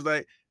same friends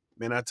like,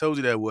 "Man, I told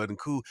you that wasn't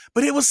cool,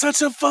 but it was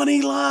such a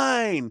funny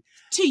line."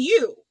 To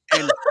you,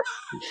 And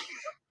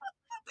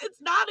it's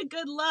not a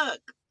good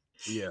look.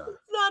 yeah,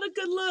 It's not a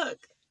good look.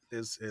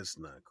 it's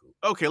not cool.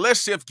 Okay,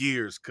 let's shift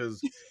gears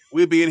because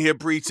we'll be in here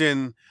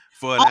preaching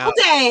for an All hour.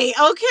 day.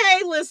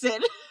 Okay,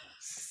 listen.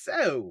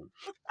 So,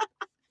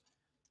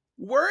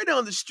 word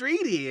on the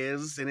street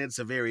is, and it's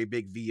a very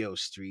big VO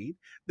street,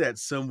 that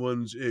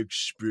someone's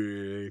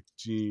expecting.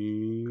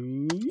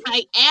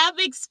 I am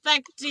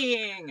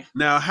expecting.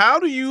 Now, how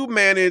do you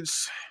manage?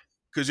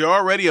 Because you're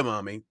already a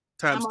mommy, I'm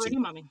times two. already a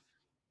mommy.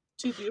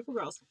 2 beautiful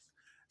girls.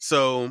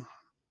 So,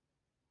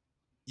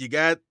 you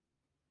got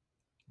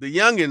the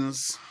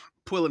youngins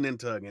pulling and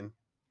tugging,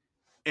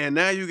 and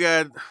now you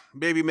got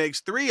baby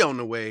makes 3 on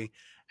the way.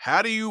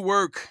 How do you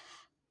work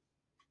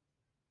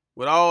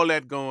with all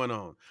that going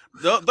on?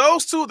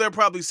 Those two, they're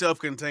probably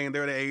self-contained.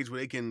 They're the age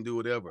where they can do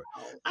whatever.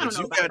 Oh, I don't But know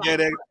you about got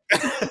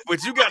that.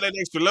 but you got that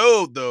extra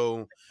load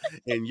though,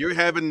 and you're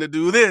having to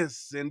do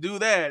this and do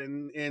that,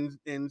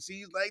 and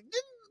she's like,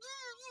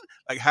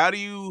 how do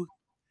you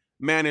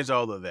manage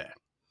all of that?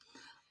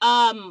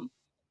 One,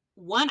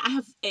 I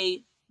have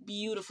a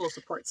beautiful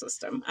support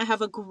system. I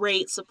have a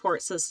great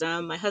support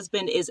system. My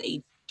husband is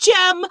a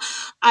gem.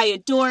 I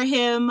adore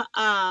him.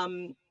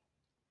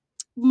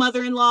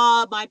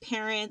 Mother-in-law, my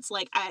parents,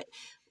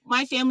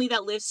 my family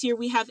that lives here,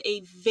 we have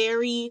a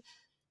very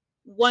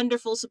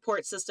wonderful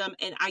support system,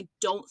 and I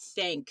don't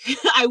think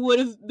I would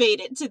have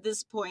made it to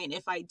this point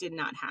if I did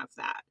not have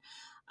that.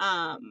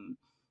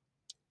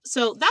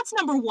 So that's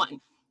number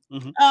one.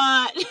 Mhm.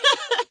 Uh,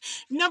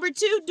 number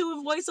two,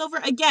 doing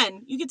voiceover.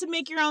 Again, you get to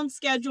make your own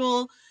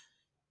schedule.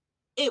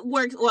 It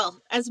works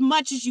well as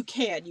much as you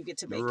can. You get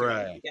to make your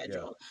own Right. Yeah.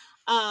 schedule.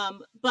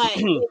 But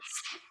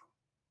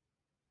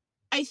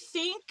I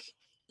think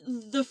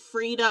the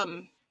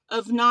freedom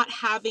of not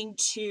having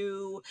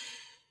to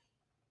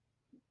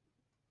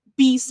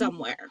be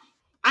somewhere.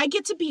 I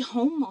get to be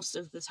home most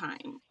of the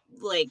time.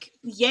 Like,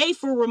 yay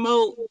for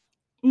remote,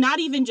 not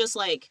even just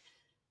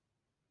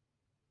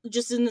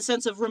in the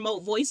sense of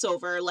remote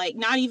voiceover, like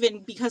not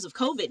even because of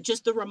COVID,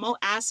 just the remote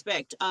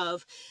aspect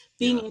of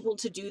being Yeah. able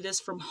to do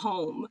this from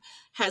home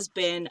has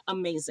been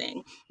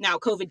amazing. Now,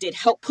 COVID did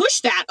help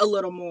push that a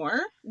little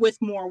more with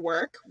more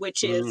work,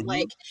 which is Mhm.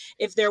 like,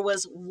 if there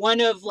was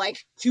one of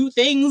like 2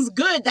 things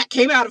good that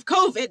came out of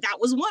COVID, that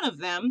was one of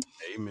them.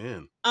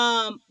 Amen.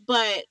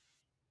 But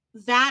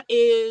that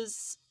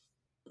is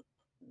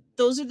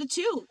those are the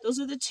two. Those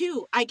are the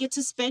two. I get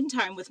to spend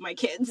time with my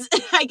kids.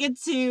 I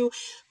get to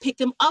pick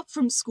them up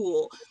from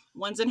school.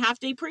 One's in half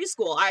day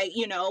preschool.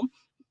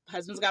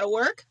 Husband's got to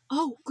work.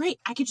 Oh, great.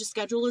 I could just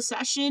schedule a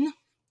session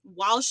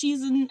while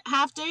she's in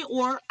half day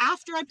or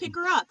after I pick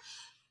her up.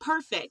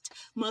 Perfect.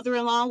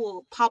 Mother-in-law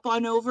will pop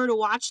on over to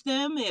watch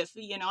them if,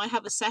 I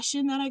have a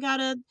session that I got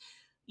to,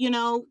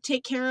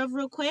 take care of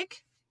real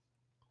quick.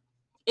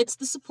 It's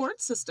the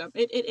support system.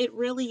 It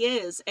really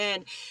is.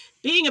 And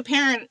being a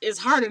parent is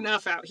hard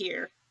enough out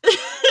here. How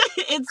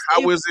It's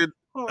is it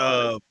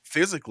hard.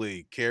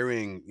 physically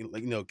carrying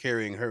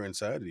carrying her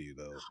inside of you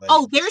though? Like,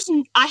 Oh,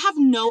 I have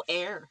no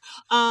air.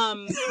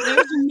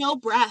 There's no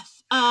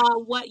breath. I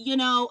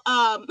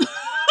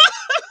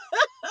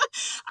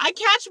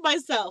catch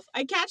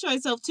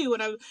myself too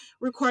when I'm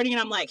recording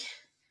and I'm like,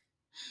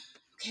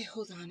 okay,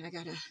 hold on. I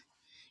gotta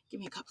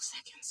give me a couple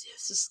seconds.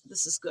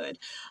 This is good.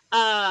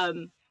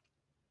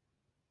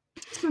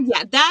 So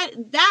yeah,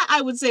 that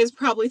I would say is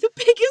probably the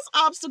biggest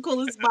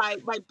obstacle is my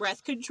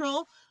breath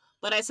control.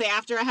 But I say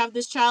after I have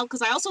this child,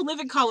 because I also live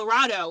in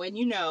Colorado, and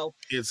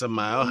it's a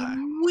mile high.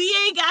 we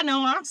ain't got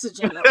no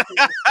oxygen up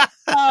here.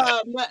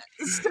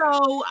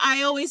 So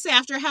I always say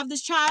after I have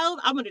this child,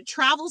 I'm gonna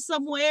travel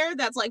somewhere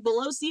that's like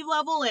below sea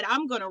level, and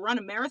I'm gonna run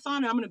a marathon,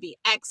 and I'm gonna be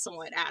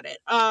excellent at it.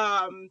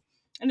 And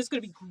it's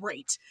gonna be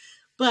great.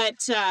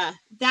 But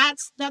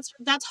that's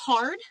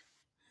hard.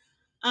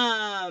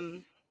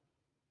 Um,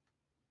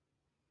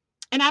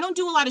 and I don't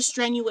do a lot of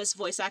strenuous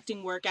voice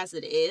acting work as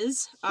it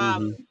is.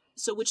 Mhm.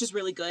 So which is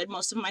really good.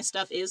 Most of my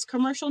stuff is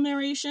commercial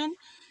narration,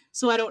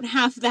 so I don't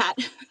have that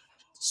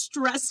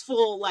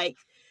stressful like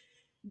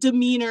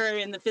demeanor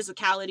and the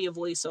physicality of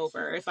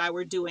voiceover if I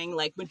were doing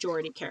like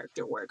majority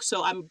character work.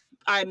 So I'm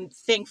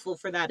thankful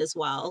for that as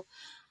well.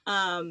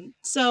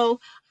 So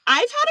I've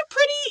had it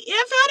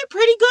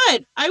pretty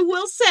good. I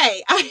will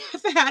say I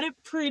have had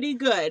it pretty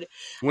good.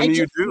 When I do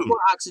you just need do? more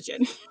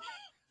oxygen.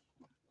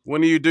 When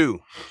do you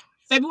do?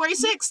 February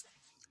 6th.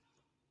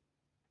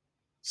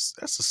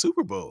 That's the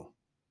Super Bowl,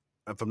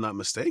 if I'm not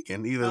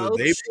mistaken. Either the Oh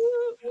day.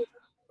 shoot.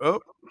 Oh,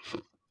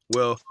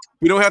 well,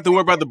 we don't have to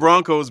worry about the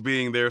Broncos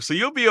being there, so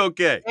you'll be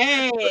okay.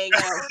 Dang. Good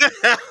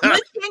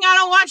thing I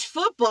don't watch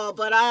football,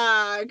 but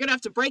I'm gonna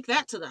have to break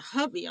that to the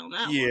hubby on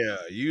that one. Yeah,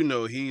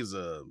 he's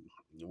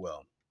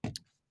well,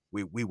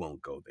 we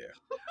won't go there.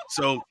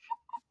 So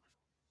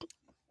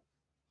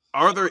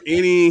Are there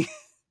any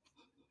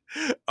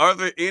are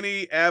there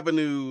any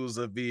avenues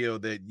of VO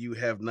that you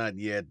have not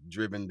yet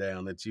driven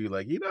down that you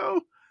like, I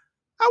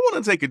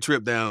want to take a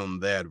trip down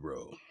that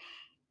road?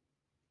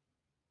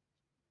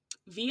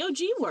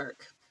 VOG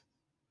work.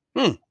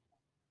 Hmm.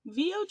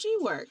 VOG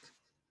work.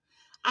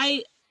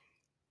 I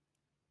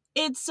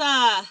it's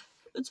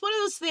it's one of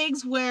those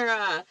things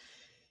where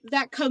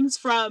that comes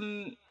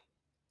from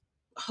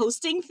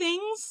hosting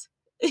things,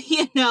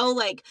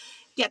 like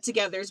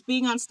get-togethers,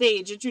 being on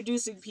stage,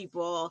 introducing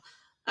people.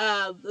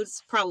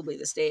 It's probably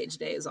the stage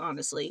days,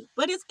 honestly,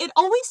 but it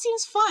always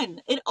seems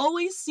fun. It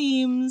always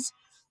seems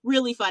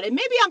really fun, and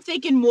maybe I'm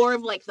thinking more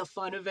of like the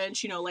fun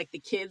events, like the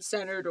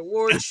kid-centered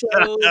award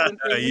shows and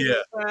things Yeah.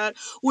 like that,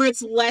 where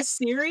it's less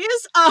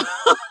serious.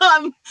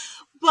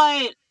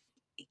 But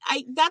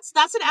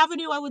that's an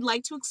avenue I would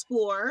like to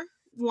explore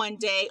one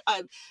day.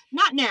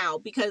 Not now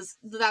because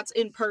that's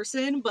in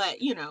person, but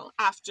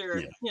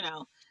after, Yeah.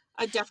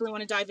 I definitely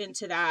want to dive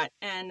into that.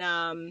 And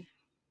audio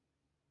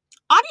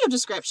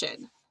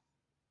description.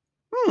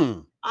 Hmm.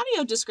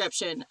 Audio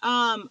description.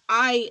 I'm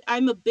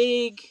a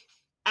big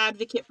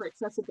advocate for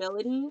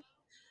accessibility.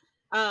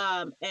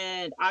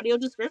 And audio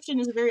description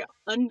is a very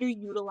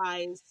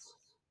underutilized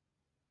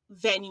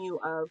venue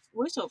of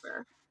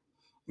voiceover.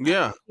 I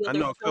Yeah, feel I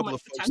there's know a so couple much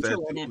of folks that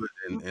potential in do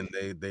it. it,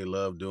 and they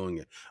love doing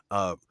it.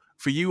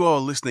 For you all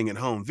listening at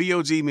home,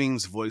 VOG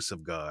means voice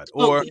of God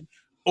Oh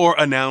or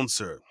yeah,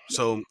 announcer. yeah.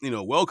 So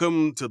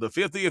welcome to the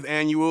 50th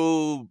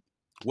annual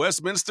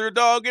Westminster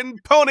Dog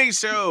and Pony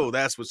Show.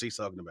 That's what she's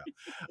talking about.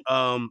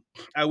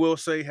 I will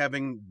say,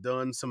 having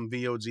done some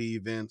VOG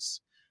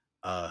events,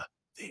 uh,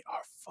 they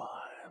are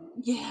fun.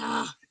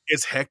 Yeah.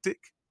 It's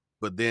hectic,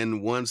 but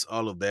then once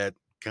all of that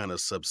kind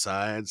of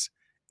subsides,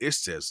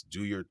 it's just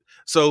do your.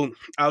 So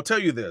I'll tell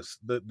you this: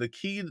 the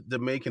key to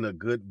making a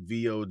good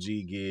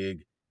VOG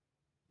gig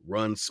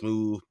run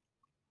smooth,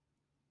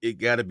 it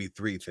got to be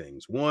three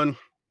things. One,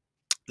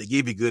 they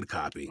give you good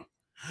copy.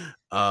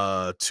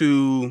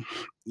 Two,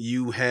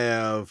 you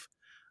have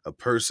a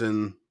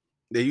person.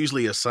 They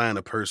usually assign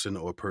a person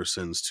or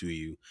persons to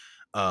you.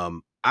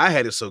 I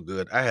had it so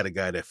good. I had a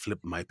guy that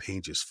flipped my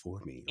pages for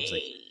me. I was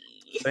like,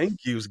 Hey.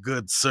 "Thank you,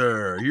 good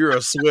sir. You're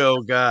a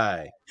swell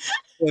guy."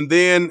 And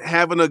then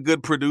having a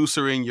good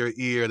producer in your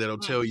ear that'll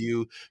tell Mm.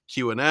 you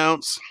cue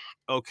announce.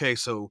 Okay,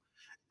 so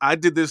I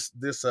did this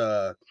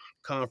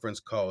conference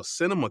called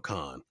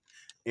CinemaCon,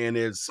 and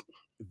it's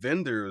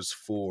vendors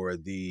for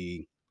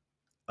the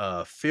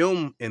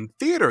film and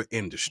theater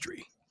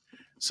industry.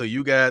 So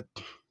you got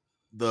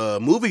the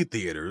movie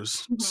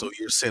theaters, so Mhm.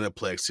 your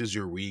Cineplexes,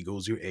 your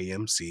Regals, your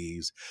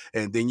AMCs,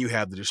 and then you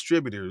have the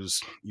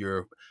distributors,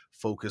 your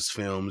Focus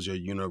Films, your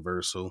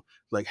Universal.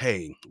 Like,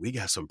 hey, we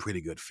got some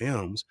pretty good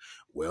films.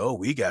 Well,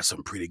 we got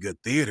some pretty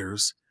good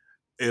theaters.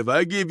 If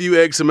I give you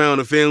X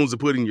amount of films to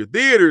put in your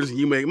theaters and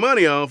you make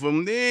money off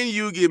them, then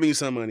you give me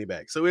some money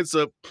back. So it's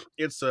a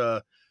it's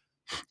a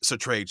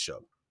trade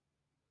show.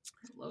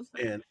 Love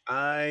that. And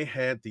I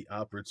had the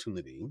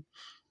opportunity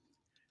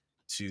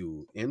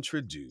to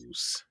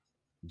introduce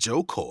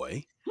Joe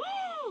Coy,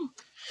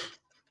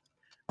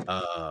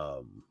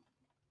 um,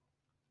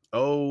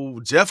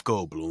 Jeff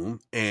Goldblum,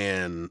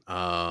 and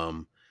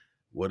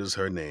what is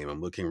her name?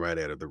 I'm looking right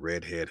at her, the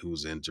redhead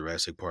who's in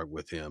Jurassic Park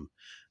with him.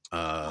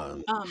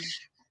 Oh, Uh,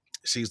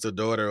 she's the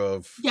daughter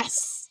of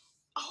yes.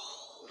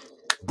 Oh,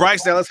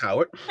 Bryce Dallas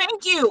Howard.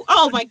 thank you.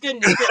 Oh my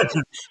goodness gracious.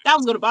 That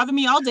was gonna bother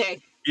me all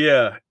day.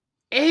 Yeah.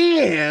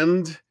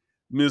 And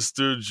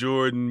Mr.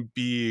 Jordan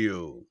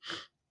Peele.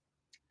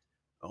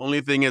 The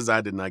only thing is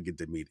I did not get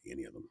to meet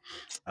any of them.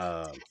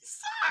 Sir.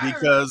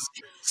 Because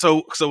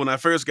so when I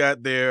first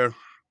got there,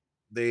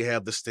 they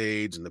have the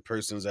stage and the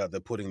person's out there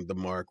putting the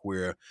mark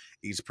where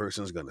each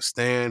person's gonna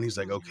stand. He's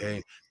like,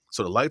 okay,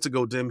 so the lights will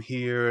go dim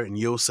here, and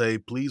you'll say,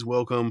 please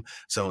welcome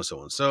so and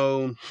so and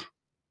so.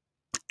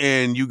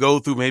 And you go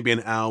through maybe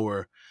an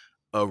hour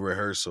of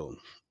rehearsal.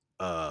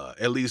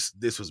 At least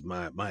this was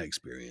my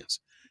experience.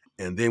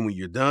 And then when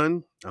you're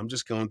done, I'm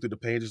just going through the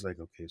pages like,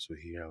 okay, so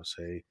here I'll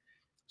say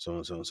so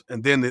and so.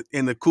 And then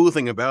the cool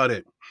thing about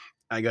it,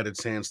 I got a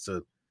chance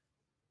to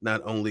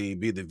not only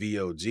be the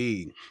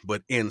VOG,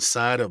 but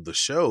inside of the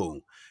show,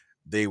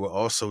 they were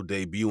also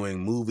debuting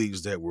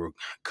movies that were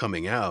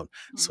coming out.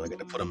 So I got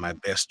to put on my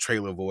best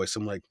trailer voice.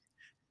 I'm like,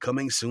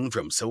 coming soon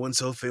from so and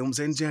so films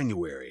in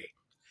January.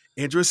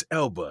 Idris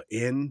Elba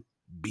in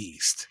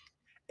Beast.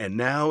 And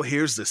now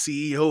here's the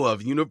CEO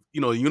of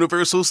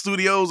Universal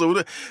Studios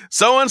or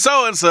so and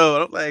so and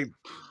so. I'm like,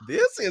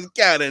 this is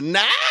kind of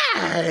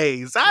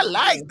nice. I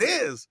like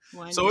this.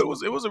 So it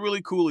was Wonderful. a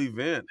really cool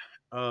event.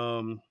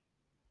 Um,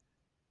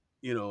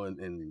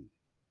 and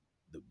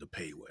the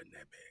pay wasn't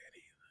that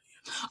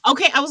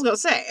Okay, I was gonna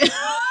say.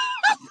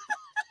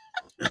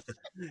 bad.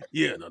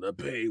 Yeah, no, the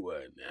pay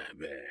wasn't that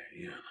bad.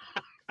 Yeah,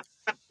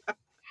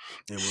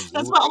 it That's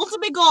was my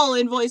ultimate goal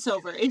in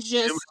voiceover. It's it,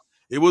 just,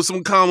 it was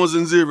some commas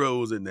and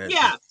zeros in that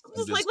yeah, pay. I'm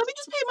just like, just let me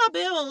just pay my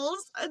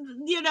bills.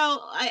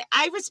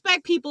 I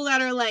respect people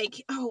that are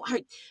like, oh,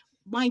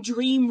 my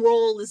dream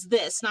role is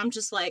this, and I'm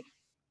just like,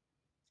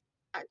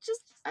 I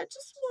just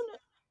want to.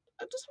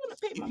 I just want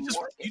to pay my You just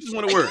mortgage.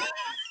 want to work.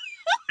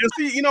 And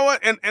see, you know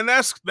what? And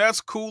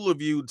that's cool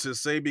of you to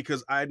say,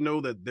 because I know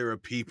that there are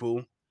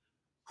people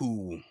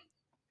who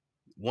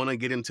want to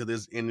get into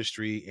this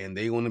industry and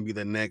they want to be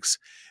the next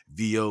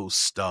VO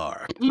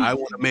star. I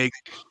want to make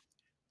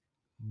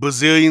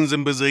bazillions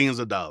and bazillions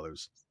of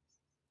dollars,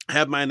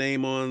 have my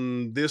name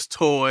on this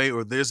toy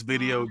or this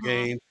video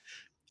game.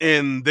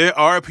 And there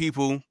are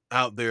people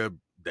out there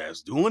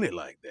that's doing it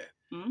like that.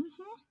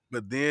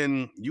 But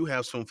then you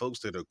have some folks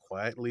that are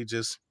quietly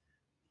just,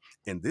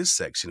 in this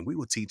section, we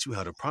will teach you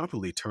how to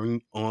properly turn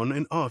on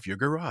and off your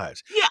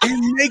garage. Yeah.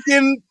 And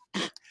making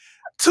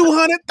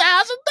 $200,000.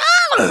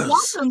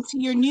 Welcome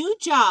to your new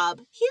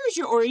job. Here's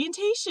your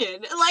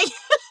orientation. Like,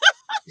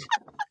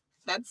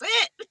 that's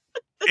it.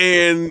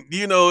 And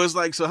it's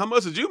like, so how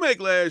much did you make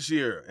last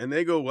year? And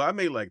they go, well, I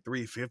made like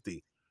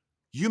 $350.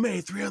 You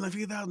made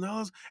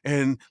 $350,000?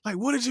 And like,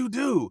 what did you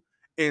do?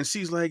 And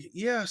she's like,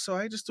 yeah, so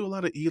I just do a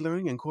lot of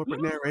e-learning and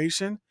corporate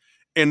narration.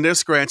 And they're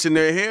scratching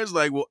their heads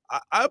like, well,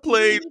 I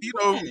played,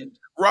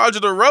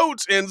 Roger the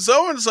Roach and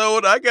so,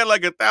 I got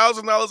like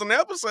 $1,000 an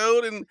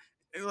episode. And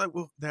they're like,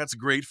 well, that's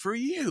great for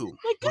you.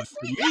 Like, good But for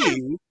for you.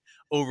 me,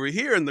 over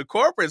here in the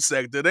corporate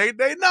sector, they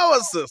know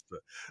a sister.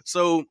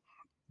 So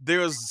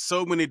there's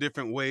so many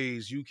different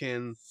ways you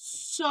can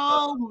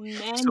So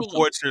many.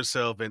 support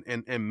yourself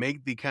and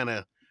make the kind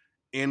of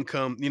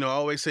income. I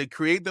always say,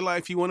 create the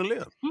life you want to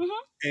live.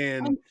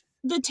 And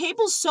the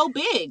table's so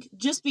big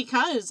just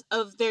because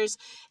of it's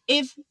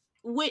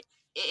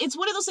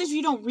one of those things where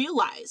you don't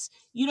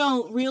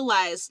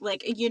realize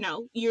like,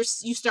 you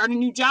start a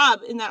new job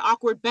in that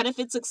awkward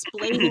benefits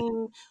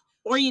explaining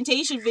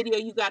orientation video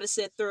you got to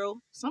sit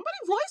through. Somebody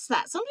voiced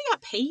that. Somebody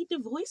got paid to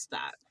voice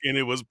that. And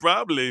it was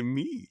probably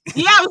me.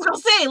 Yeah, I was gonna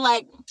say,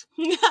 like,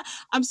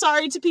 I'm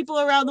sorry to people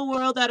around the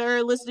world that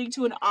are listening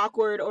to an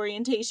awkward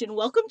orientation.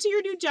 Welcome to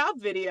your new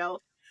job video.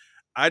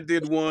 I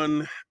did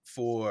one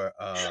for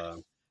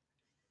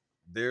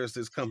there's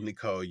this company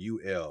called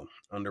UL,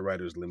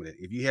 Underwriters Limited.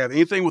 If you have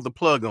anything with a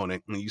plug on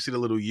it, and you see the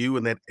little U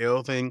and that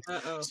L thing,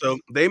 so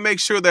they make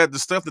sure that the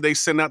stuff that they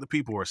send out to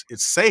people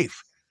it's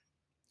safe,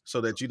 so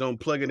that you don't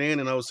plug it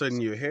in and all of a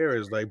sudden your hair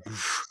is like.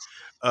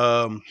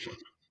 I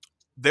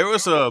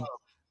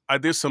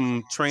did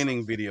some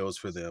training videos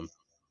for them,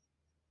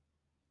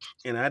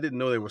 and I didn't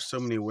know there were so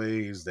many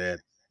ways that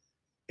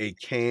a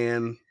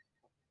can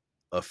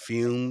of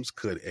fumes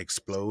could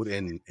explode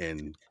and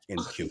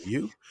kill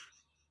you.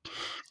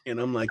 And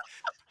I'm like,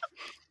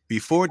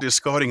 before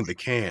discarding the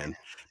can,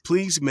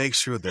 please make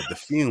sure that the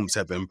fumes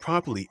have been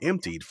properly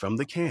emptied from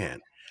the can.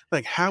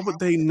 Like, how would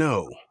they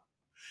know?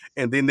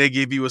 And then they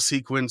give you a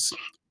sequence,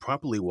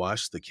 properly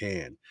wash the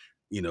can,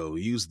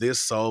 use this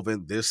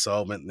solvent,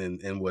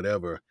 and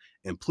whatever.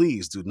 And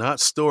please do not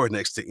store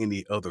next to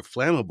any other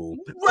flammable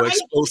or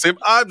explosive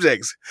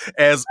objects,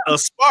 as a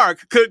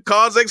spark could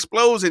cause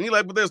explosion. You're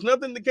like, but there's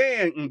nothing in the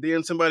can. And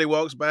then somebody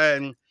walks by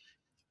and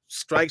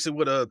strikes it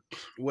with a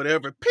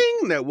whatever,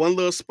 ping, that one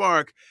little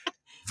spark.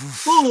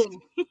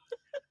 Boom.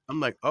 I'm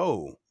like,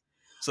 oh.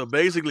 So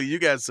basically you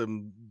got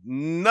some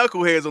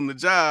knuckleheads on the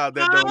job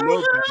that don't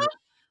know that.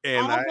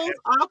 And all those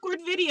awkward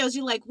videos,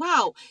 you're like,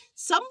 wow,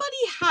 somebody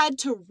had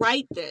to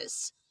write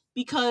this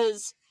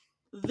because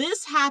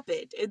this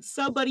happened and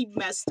somebody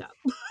messed up.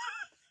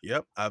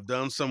 Yep, I've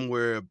done some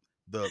where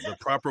the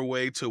proper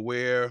way to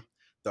wear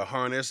the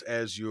harness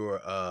as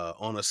you're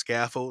on a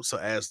scaffold, so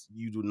as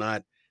you do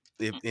not,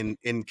 if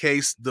in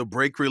case the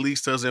brake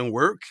release doesn't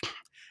work,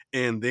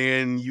 and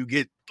then you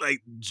get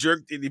like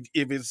jerked,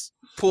 if it's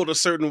pulled a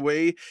certain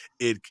way,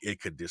 it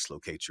could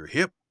dislocate your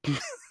hip.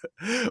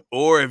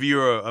 Or if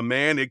you're a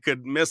man, it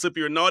could mess up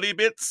your naughty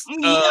bits.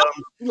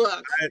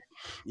 Look,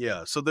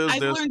 so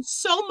I've learned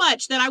so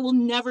much that I will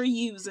never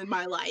use in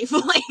my life.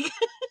 Like,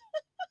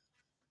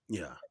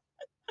 yeah,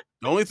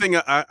 the only thing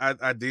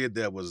I did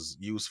that was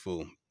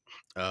useful,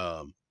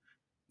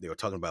 they were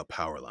talking about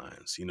power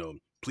lines.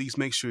 Please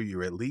make sure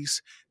you're at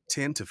least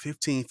 10 to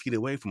 15 feet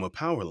away from a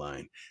power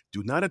line.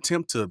 Do not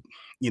attempt to,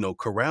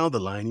 corral the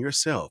line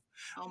yourself.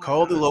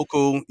 Call the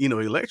local,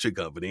 electric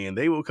company, and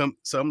they will come.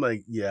 So I'm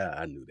like, yeah,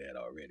 I knew that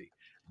already.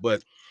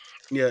 But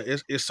yeah,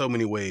 it's so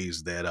many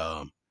ways that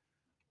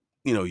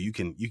you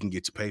can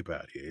get your paper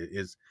out here.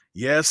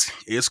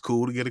 It's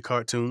cool to get a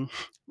cartoon.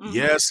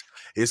 Yes,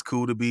 it's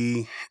cool to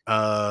be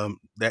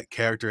that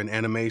character in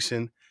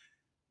animation,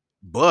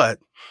 but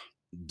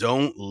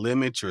don't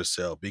limit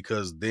yourself,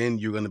 because then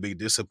you're going to be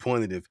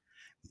disappointed if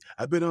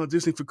I've been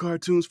auditioning for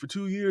cartoons for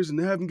 2 years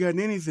and I haven't gotten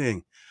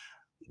anything.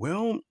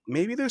 Well,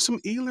 maybe there's some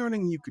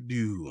e-learning you could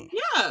do.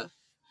 Yeah.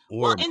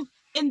 Well, and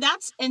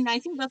I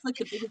think that's like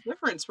the biggest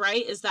difference,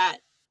 right? Is that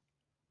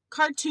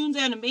cartoons,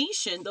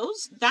 animation,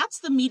 that's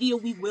the media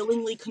we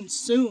willingly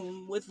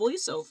consume with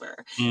voiceover.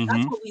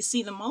 That's what we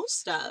see the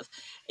most of.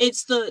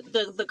 It's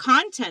the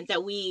content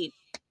that we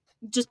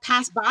just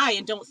pass by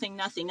and don't think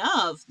nothing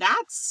of.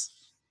 That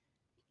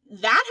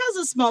has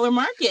a smaller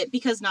market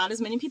because not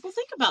as many people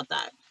think about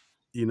that.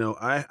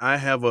 I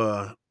have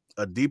a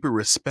deeper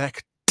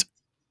respect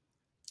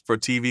for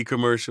TV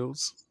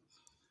commercials.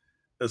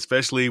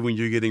 especially when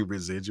you're getting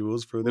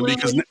residuals for them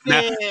Listen.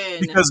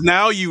 because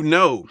now you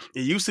know.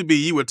 It used to be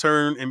you would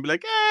turn and be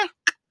like, ah,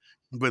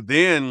 but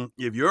then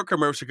if your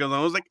commercial comes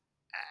on, it's like,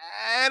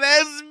 ah,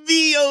 that's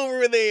me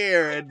over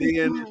there. And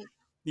then, Right.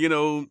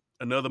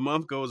 another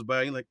month goes by,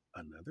 and you're like,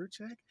 another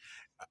check?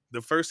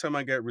 The first time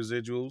I got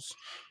residuals,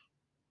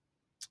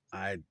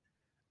 I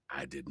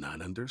I did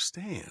not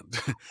understand.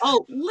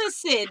 Oh,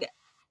 listen.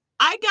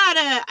 I got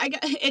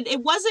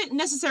it wasn't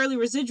necessarily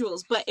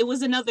residuals, but it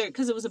was another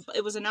because it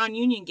was a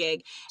non-union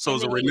gig, So and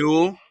it's they a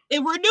renewal. a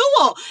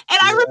renewal. And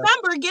I Yeah.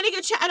 remember getting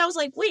a check and I was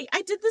like, wait,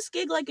 I did this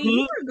gig like a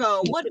year Mhm.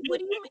 ago. What do you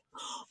mean?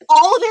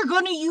 Oh, they're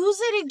gonna use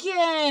it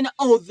again.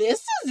 Oh,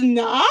 this is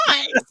nice.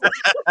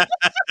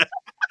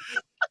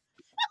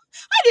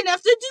 I didn't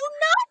have to do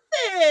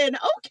nothing.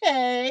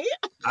 Okay.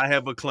 I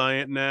have a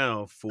client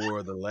now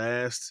for the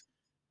last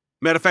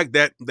matter of fact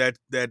that the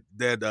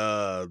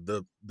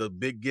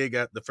big gig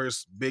at the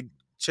first big Oh,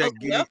 check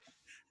yep. gig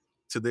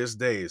to this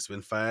day. It's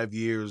been 5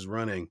 years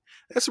running.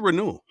 That's a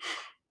renewal.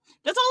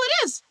 That's all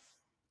it is.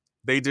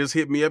 They just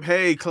hit me up.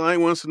 Hey,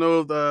 client wants to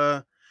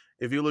know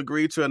if you'll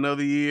agree to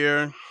another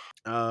year.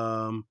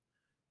 Um,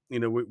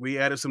 we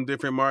added some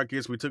different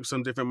markets. We took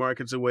some different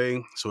markets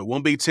away, so it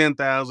won't be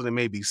 10,000. It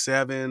may be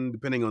seven,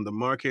 depending on the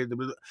market.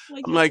 Like,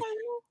 I'm like, okay,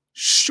 well,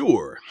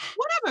 sure,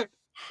 whatever.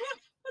 Yeah,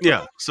 that's yeah.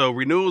 okay. So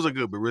renewals are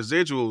good, but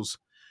residuals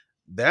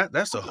that's a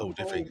That's a whole whole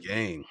different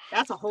game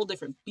that's a whole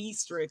different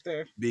beast right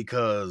there.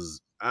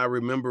 because I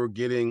remember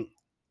getting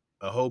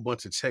a whole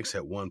bunch of checks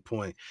at one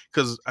point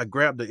because I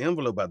grabbed the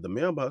envelope out the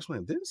mailbox. I'm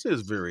like, this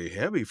is very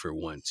heavy for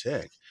one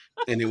check.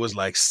 And it was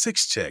like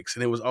six checks,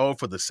 and it was all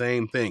for the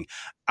same thing.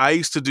 I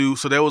used to do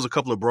so there was a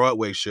couple of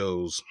Broadway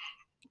shows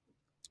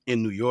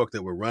in New York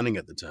that were running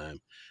at the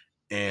time,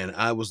 and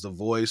I was the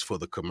voice for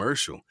the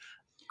commercial.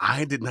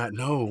 I did not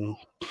know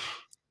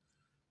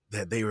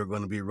that they were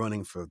going to be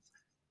running for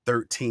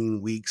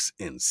 13 weeks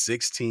and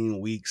 16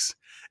 weeks.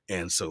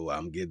 And so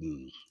I'm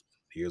getting,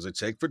 here's a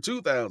check for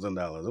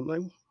 $2,000. I'm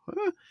like,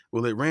 huh?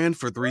 Well, it ran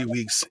for 3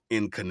 weeks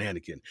in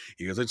Connecticut.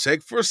 Here's a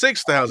check for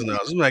 $6,000.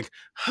 I'm like,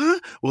 huh?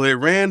 Well, it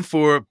ran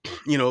for,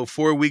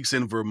 4 weeks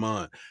in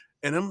Vermont.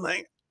 And I'm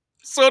like,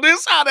 so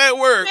this how that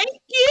worked.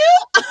 Thank you.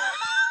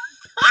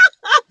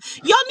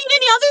 Y'all need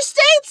any other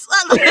states?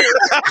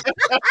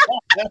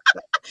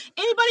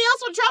 Anybody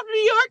else want to travel to New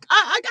York?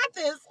 I got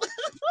this.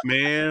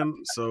 Man,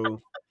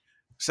 so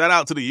shout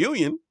out to the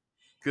union.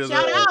 Because,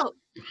 Shout out.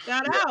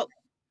 Shout yeah. out.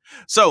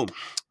 So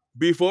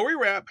before we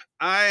wrap,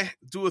 I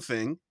do a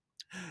thing.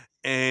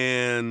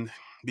 And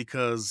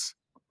because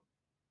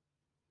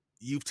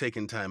you've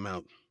taken time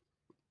out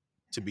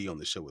to be on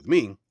the show with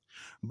me,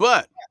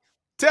 but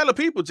tell the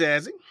people,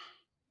 Jazzy,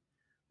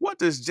 what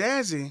does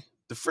Jazzy,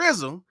 the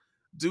Frizzle,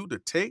 do to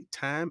take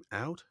time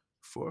out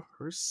for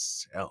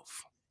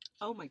herself?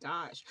 Oh my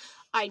gosh.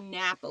 I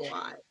nap a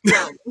lot.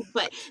 Well,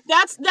 but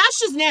that's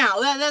just now.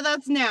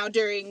 That's now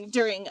during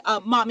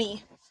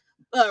mommy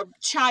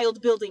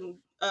child building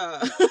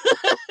time.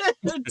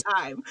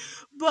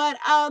 But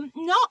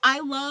no, I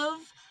love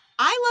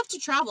to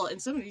travel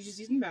and somebody's just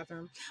using the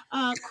bathroom.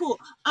 Cool.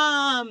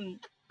 I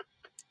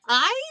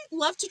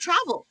love to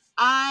travel.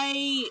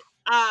 I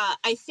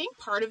think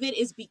part of it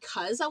is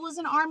because I was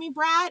an army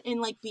brat and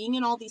like being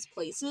in all these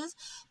places,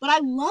 but I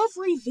love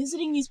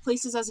revisiting these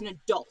places as an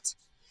adult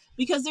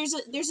because there's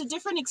a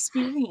different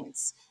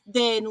experience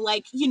than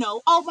like,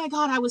 oh my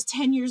god, I was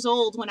 10 years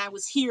old when I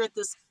was here at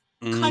this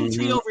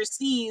country Mm-hmm.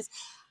 overseas.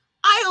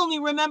 I only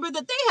remember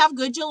that they have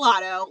good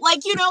gelato.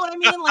 Like, you know what I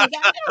mean? Like,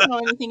 I don't know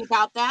anything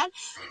about that.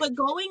 But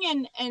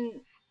going and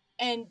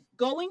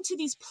going to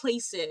these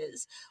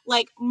places,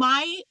 like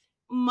my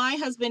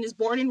husband is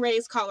born and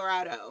raised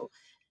Colorado,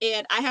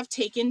 and I have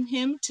taken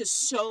him to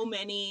so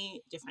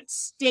many different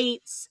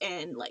states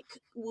and like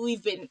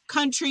we've been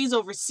countries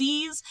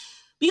overseas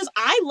because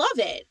I love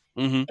it.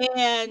 Mm-hmm.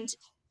 And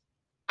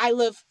I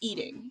love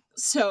eating,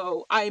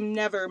 so I'm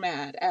never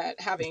mad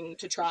at having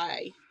to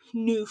try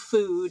new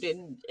food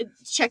and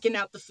checking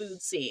out the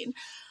food scene.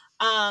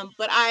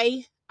 But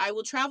I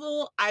will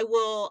travel. I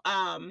will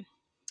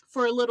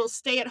for a little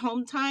stay at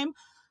home time.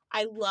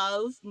 I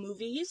love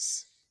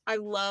movies. I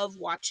love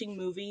watching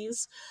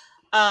movies.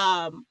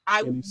 I'm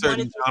Any one of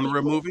certain those genre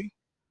of people. movie?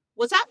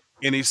 What's that?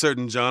 Any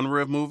certain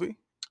genre of movie?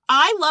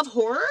 I love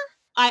horror.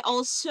 I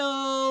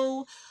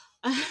also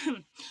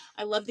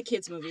I love the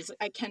kids movies.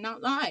 I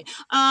cannot lie.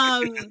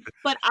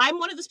 But I'm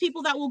one of those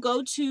people that will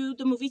go to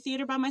the movie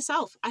theater by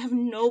myself. I have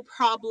no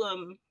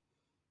problem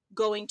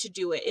going to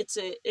do it.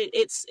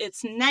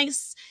 It's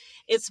nice.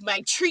 It's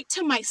my treat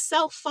to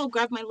myself. I'll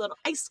grab my little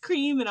ice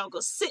cream and I'll go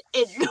sit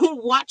and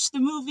watch the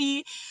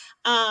movie.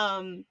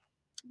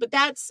 But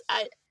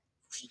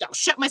I'll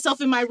shut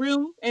myself in my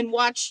room and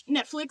watch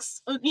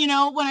Netflix. You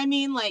know what I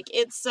mean? Like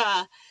it's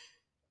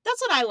that's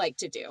what I like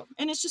to do.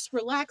 And it's just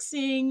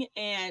relaxing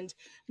and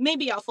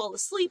maybe I'll fall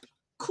asleep.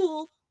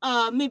 Cool.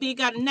 Maybe I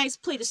got a nice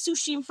plate of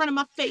sushi in front of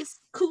my face.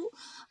 Cool.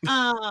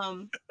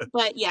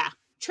 But yeah,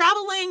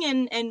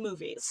 traveling and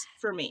movies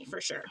for me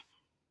for sure.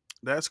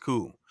 That's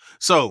cool.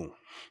 So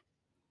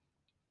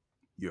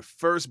Your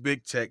first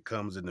big check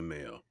comes in the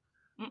mail.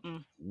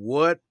 Mm-mm.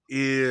 What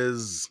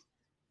is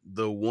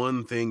the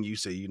one thing you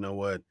say, you know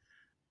what?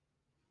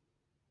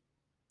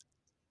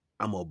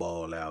 I'm gonna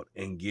ball out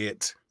and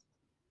get.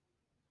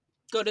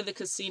 Go to the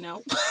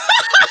casino.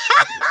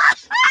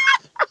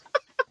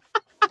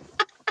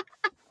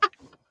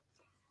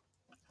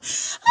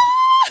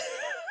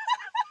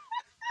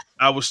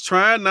 I was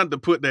trying not to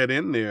put that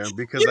in there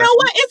because You know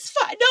what? It's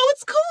fine. No,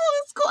 it's cool.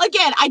 It's cool.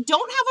 Again, I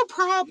don't have a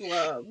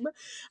problem.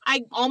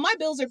 All my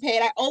bills are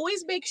paid. I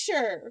always make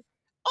sure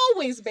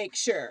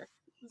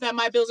that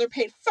my bills are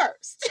paid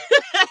first.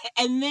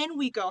 And then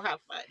we go have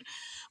fun.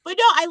 But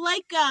no, I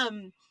like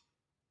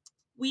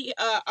we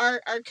our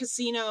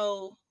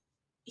casino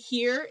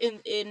here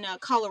in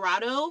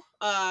Colorado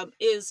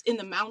is in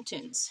the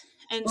mountains.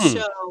 And Hmm.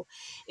 so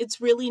it's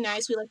really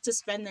nice. We like to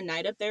spend the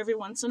night up there every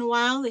once in a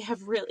while. They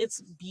have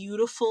it's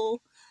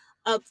beautiful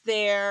up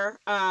there.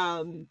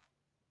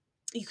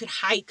 You could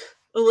hike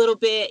a little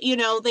bit,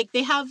 like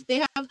they have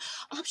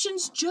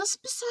options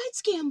just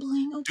besides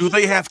gambling, Do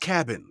okay? they have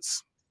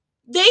cabins?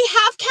 They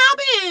have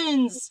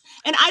cabins.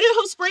 And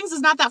Idaho Springs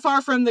is not that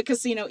far from the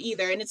casino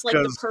either, and it's like the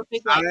Because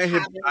perfect like I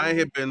cabin.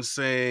 have been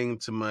saying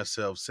to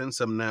myself since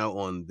I'm now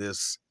on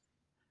this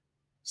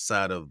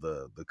side of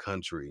the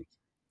country,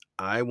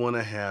 I want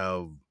to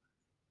have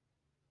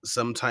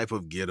some type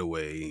of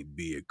getaway,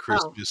 be it Oh,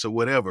 Christmas or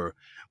whatever,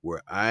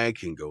 where I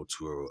can go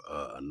to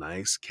a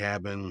nice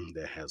cabin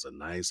that has a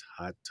nice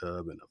hot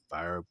tub and a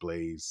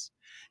fireplace,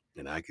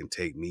 and I can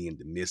take me and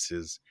the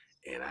missus,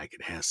 and I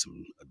can have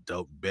some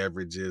adult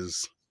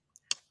beverages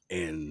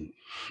and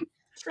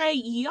Trey,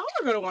 y'all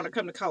are gonna want to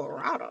come to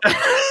Colorado.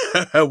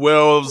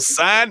 well,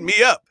 sign me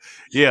up.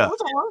 Yeah,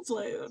 What's a long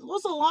sled?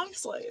 What's a long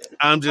sled?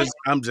 I'm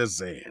just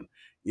saying,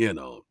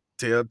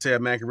 tell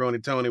Macaroni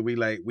Tony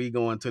we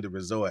going to the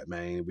resort,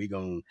 man. We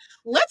going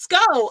Let's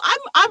go.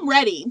 I'm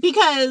ready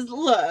because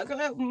look,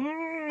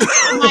 my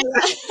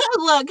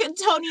look,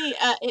 Tony,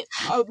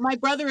 my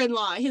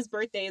brother-in-law, his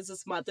birthday is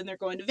this month, and they're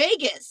going to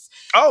Vegas.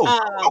 Oh,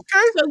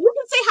 okay. So you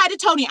can say hi to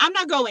Tony. I'm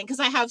not going because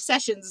I have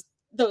sessions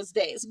those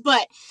days,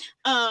 but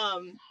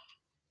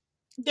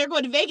they're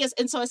going to Vegas,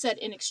 and so I said,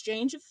 in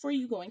exchange for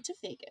you going to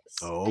Vegas,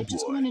 Oh I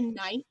just boy. want a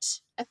night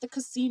at the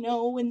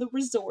casino in the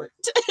resort.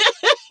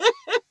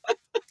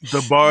 The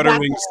That's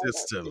bartering all.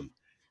 system.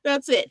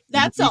 That's it. You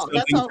That's do all.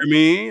 That's something all. for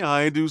me,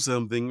 I do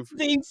something for you.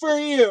 Thing for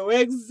you.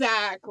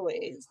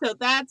 Exactly. So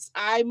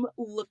I'm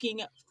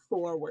looking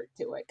forward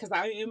to it because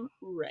I am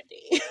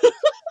ready.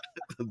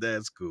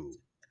 That's cool.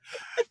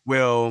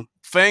 Well,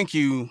 thank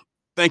you.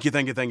 Thank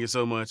you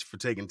so much for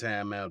taking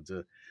time out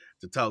to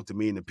talk to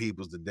me and the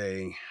peoples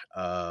today.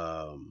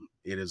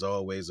 It is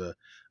always a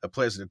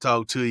pleasure to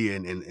talk to you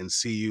and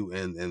see you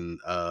and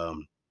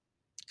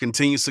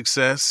continued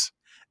success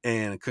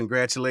and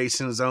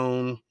congratulations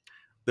on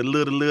the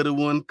little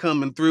one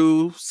coming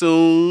through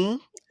soon.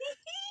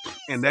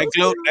 And So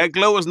sweet. that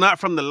glow is not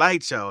from the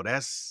light, y'all.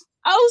 That's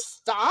Oh,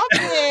 stop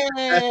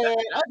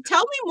it.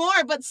 Tell me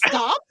more, but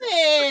stop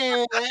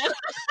it.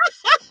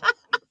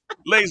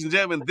 ladies and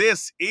gentlemen,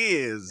 this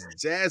is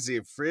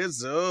Jazzy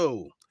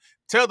Frizzle.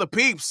 Tell the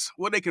peeps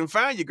where they can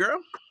find you, girl.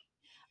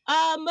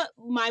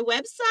 My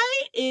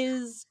website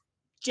is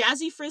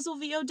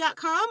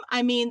jazzyfrizzlevo.com.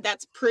 I mean,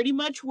 that's pretty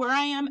much where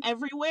I am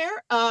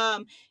everywhere.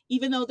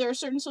 Even though there are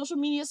certain social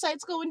media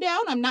sites going down,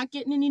 I'm not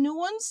getting any new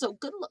ones. So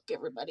good luck,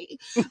 everybody.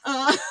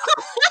 Uh,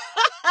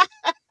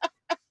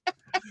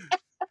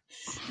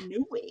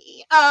 no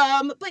way.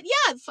 But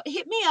yeah,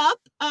 hit me up.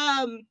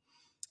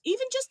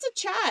 Even just to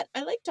chat.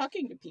 I like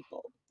talking to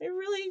people.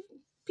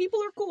 People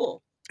are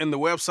cool. And the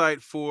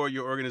website for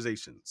your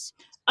organizations.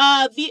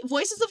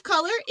 Voices of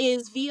Color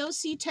is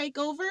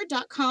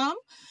voctakeover.com.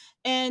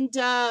 And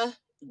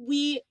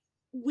we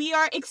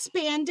are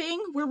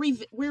expanding. We're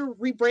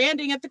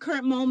rebranding at the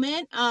current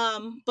moment,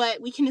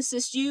 but we can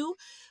assist you.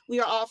 We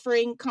are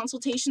offering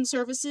consultation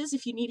services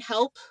if you need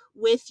help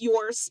with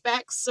your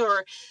specs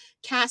or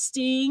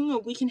casting, or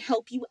we can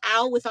help you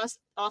out with us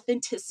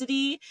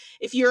authenticity.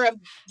 If you're a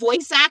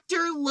voice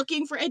actor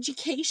looking for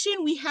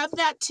education, we have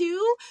that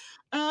too.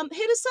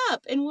 Hit us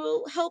up and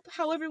we'll help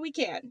however we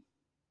can.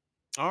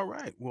 All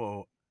right.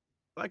 Well,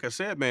 like I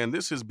said, man,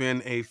 this has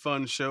been a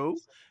fun show.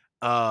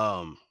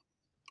 Um,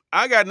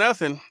 I got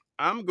nothing.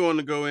 I'm going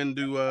to go and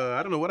do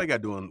I don't know what I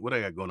got going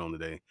on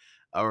today.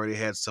 I already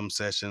had some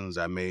sessions.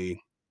 I mean,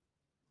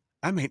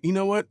 you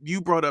know what?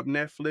 You brought up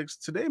Netflix.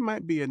 Today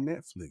might be a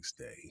Netflix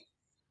day.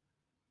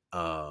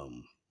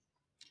 Um,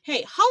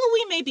 Hey,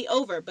 Halloween may be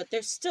over, but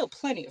there's still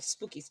plenty of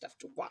spooky stuff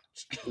to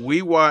watch.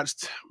 we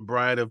watched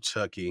Bride of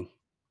Chucky.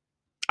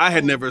 I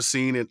had Oh, never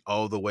seen it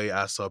all the way.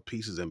 I saw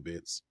pieces and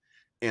bits,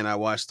 and I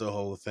watched the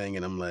whole thing,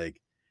 and I'm like,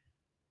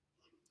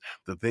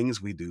 the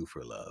things we do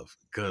for love,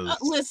 because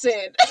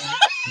listen.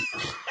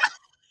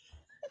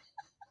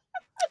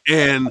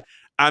 and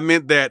I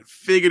meant that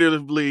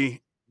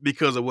figuratively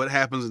because of what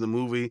happens in the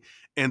movie,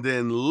 and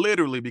then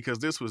literally because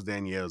this was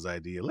Danielle's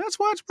idea. Let's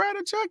watch Bride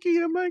of Chucky.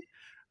 I'm like,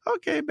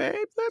 okay, babe,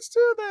 let's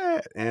do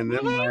that. And then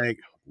I'm Mhm. like,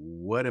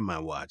 what am I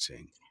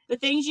watching? The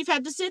things you've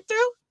had to sit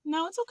through?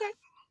 No, it's okay.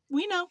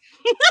 We know.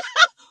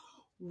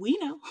 We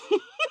know.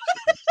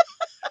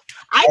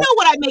 I know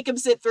what I make him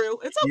sit through.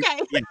 It's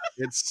okay.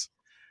 Yeah,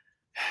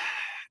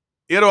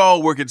 it'll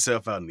all work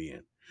itself out in the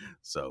end.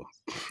 So,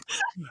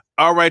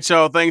 all right,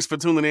 y'all. Thanks for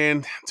tuning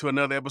in to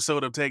another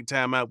episode of Take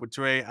Time Out with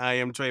Trey. I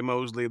am Trey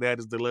Mosley. That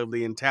is the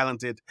lovely and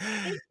talented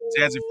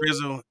Jazzy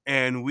Frizzle,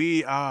 and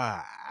we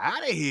are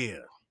out of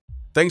here.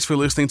 Thanks for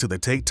listening to the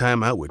Take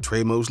Time Out with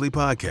Trey Mosley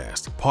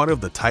podcast, part of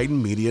the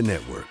Titan Media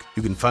Network.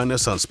 You can find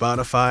us on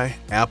Spotify,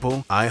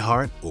 Apple,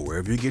 iHeart, or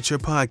wherever you get your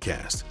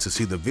podcasts. To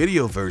see the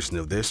video version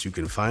of this, you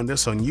can find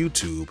us on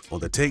YouTube on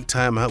the Take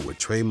Time Out with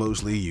Trey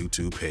Mosley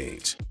YouTube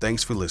page.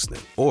 Thanks for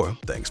listening, or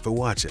thanks for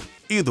watching.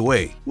 Either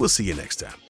way, we'll see you next time.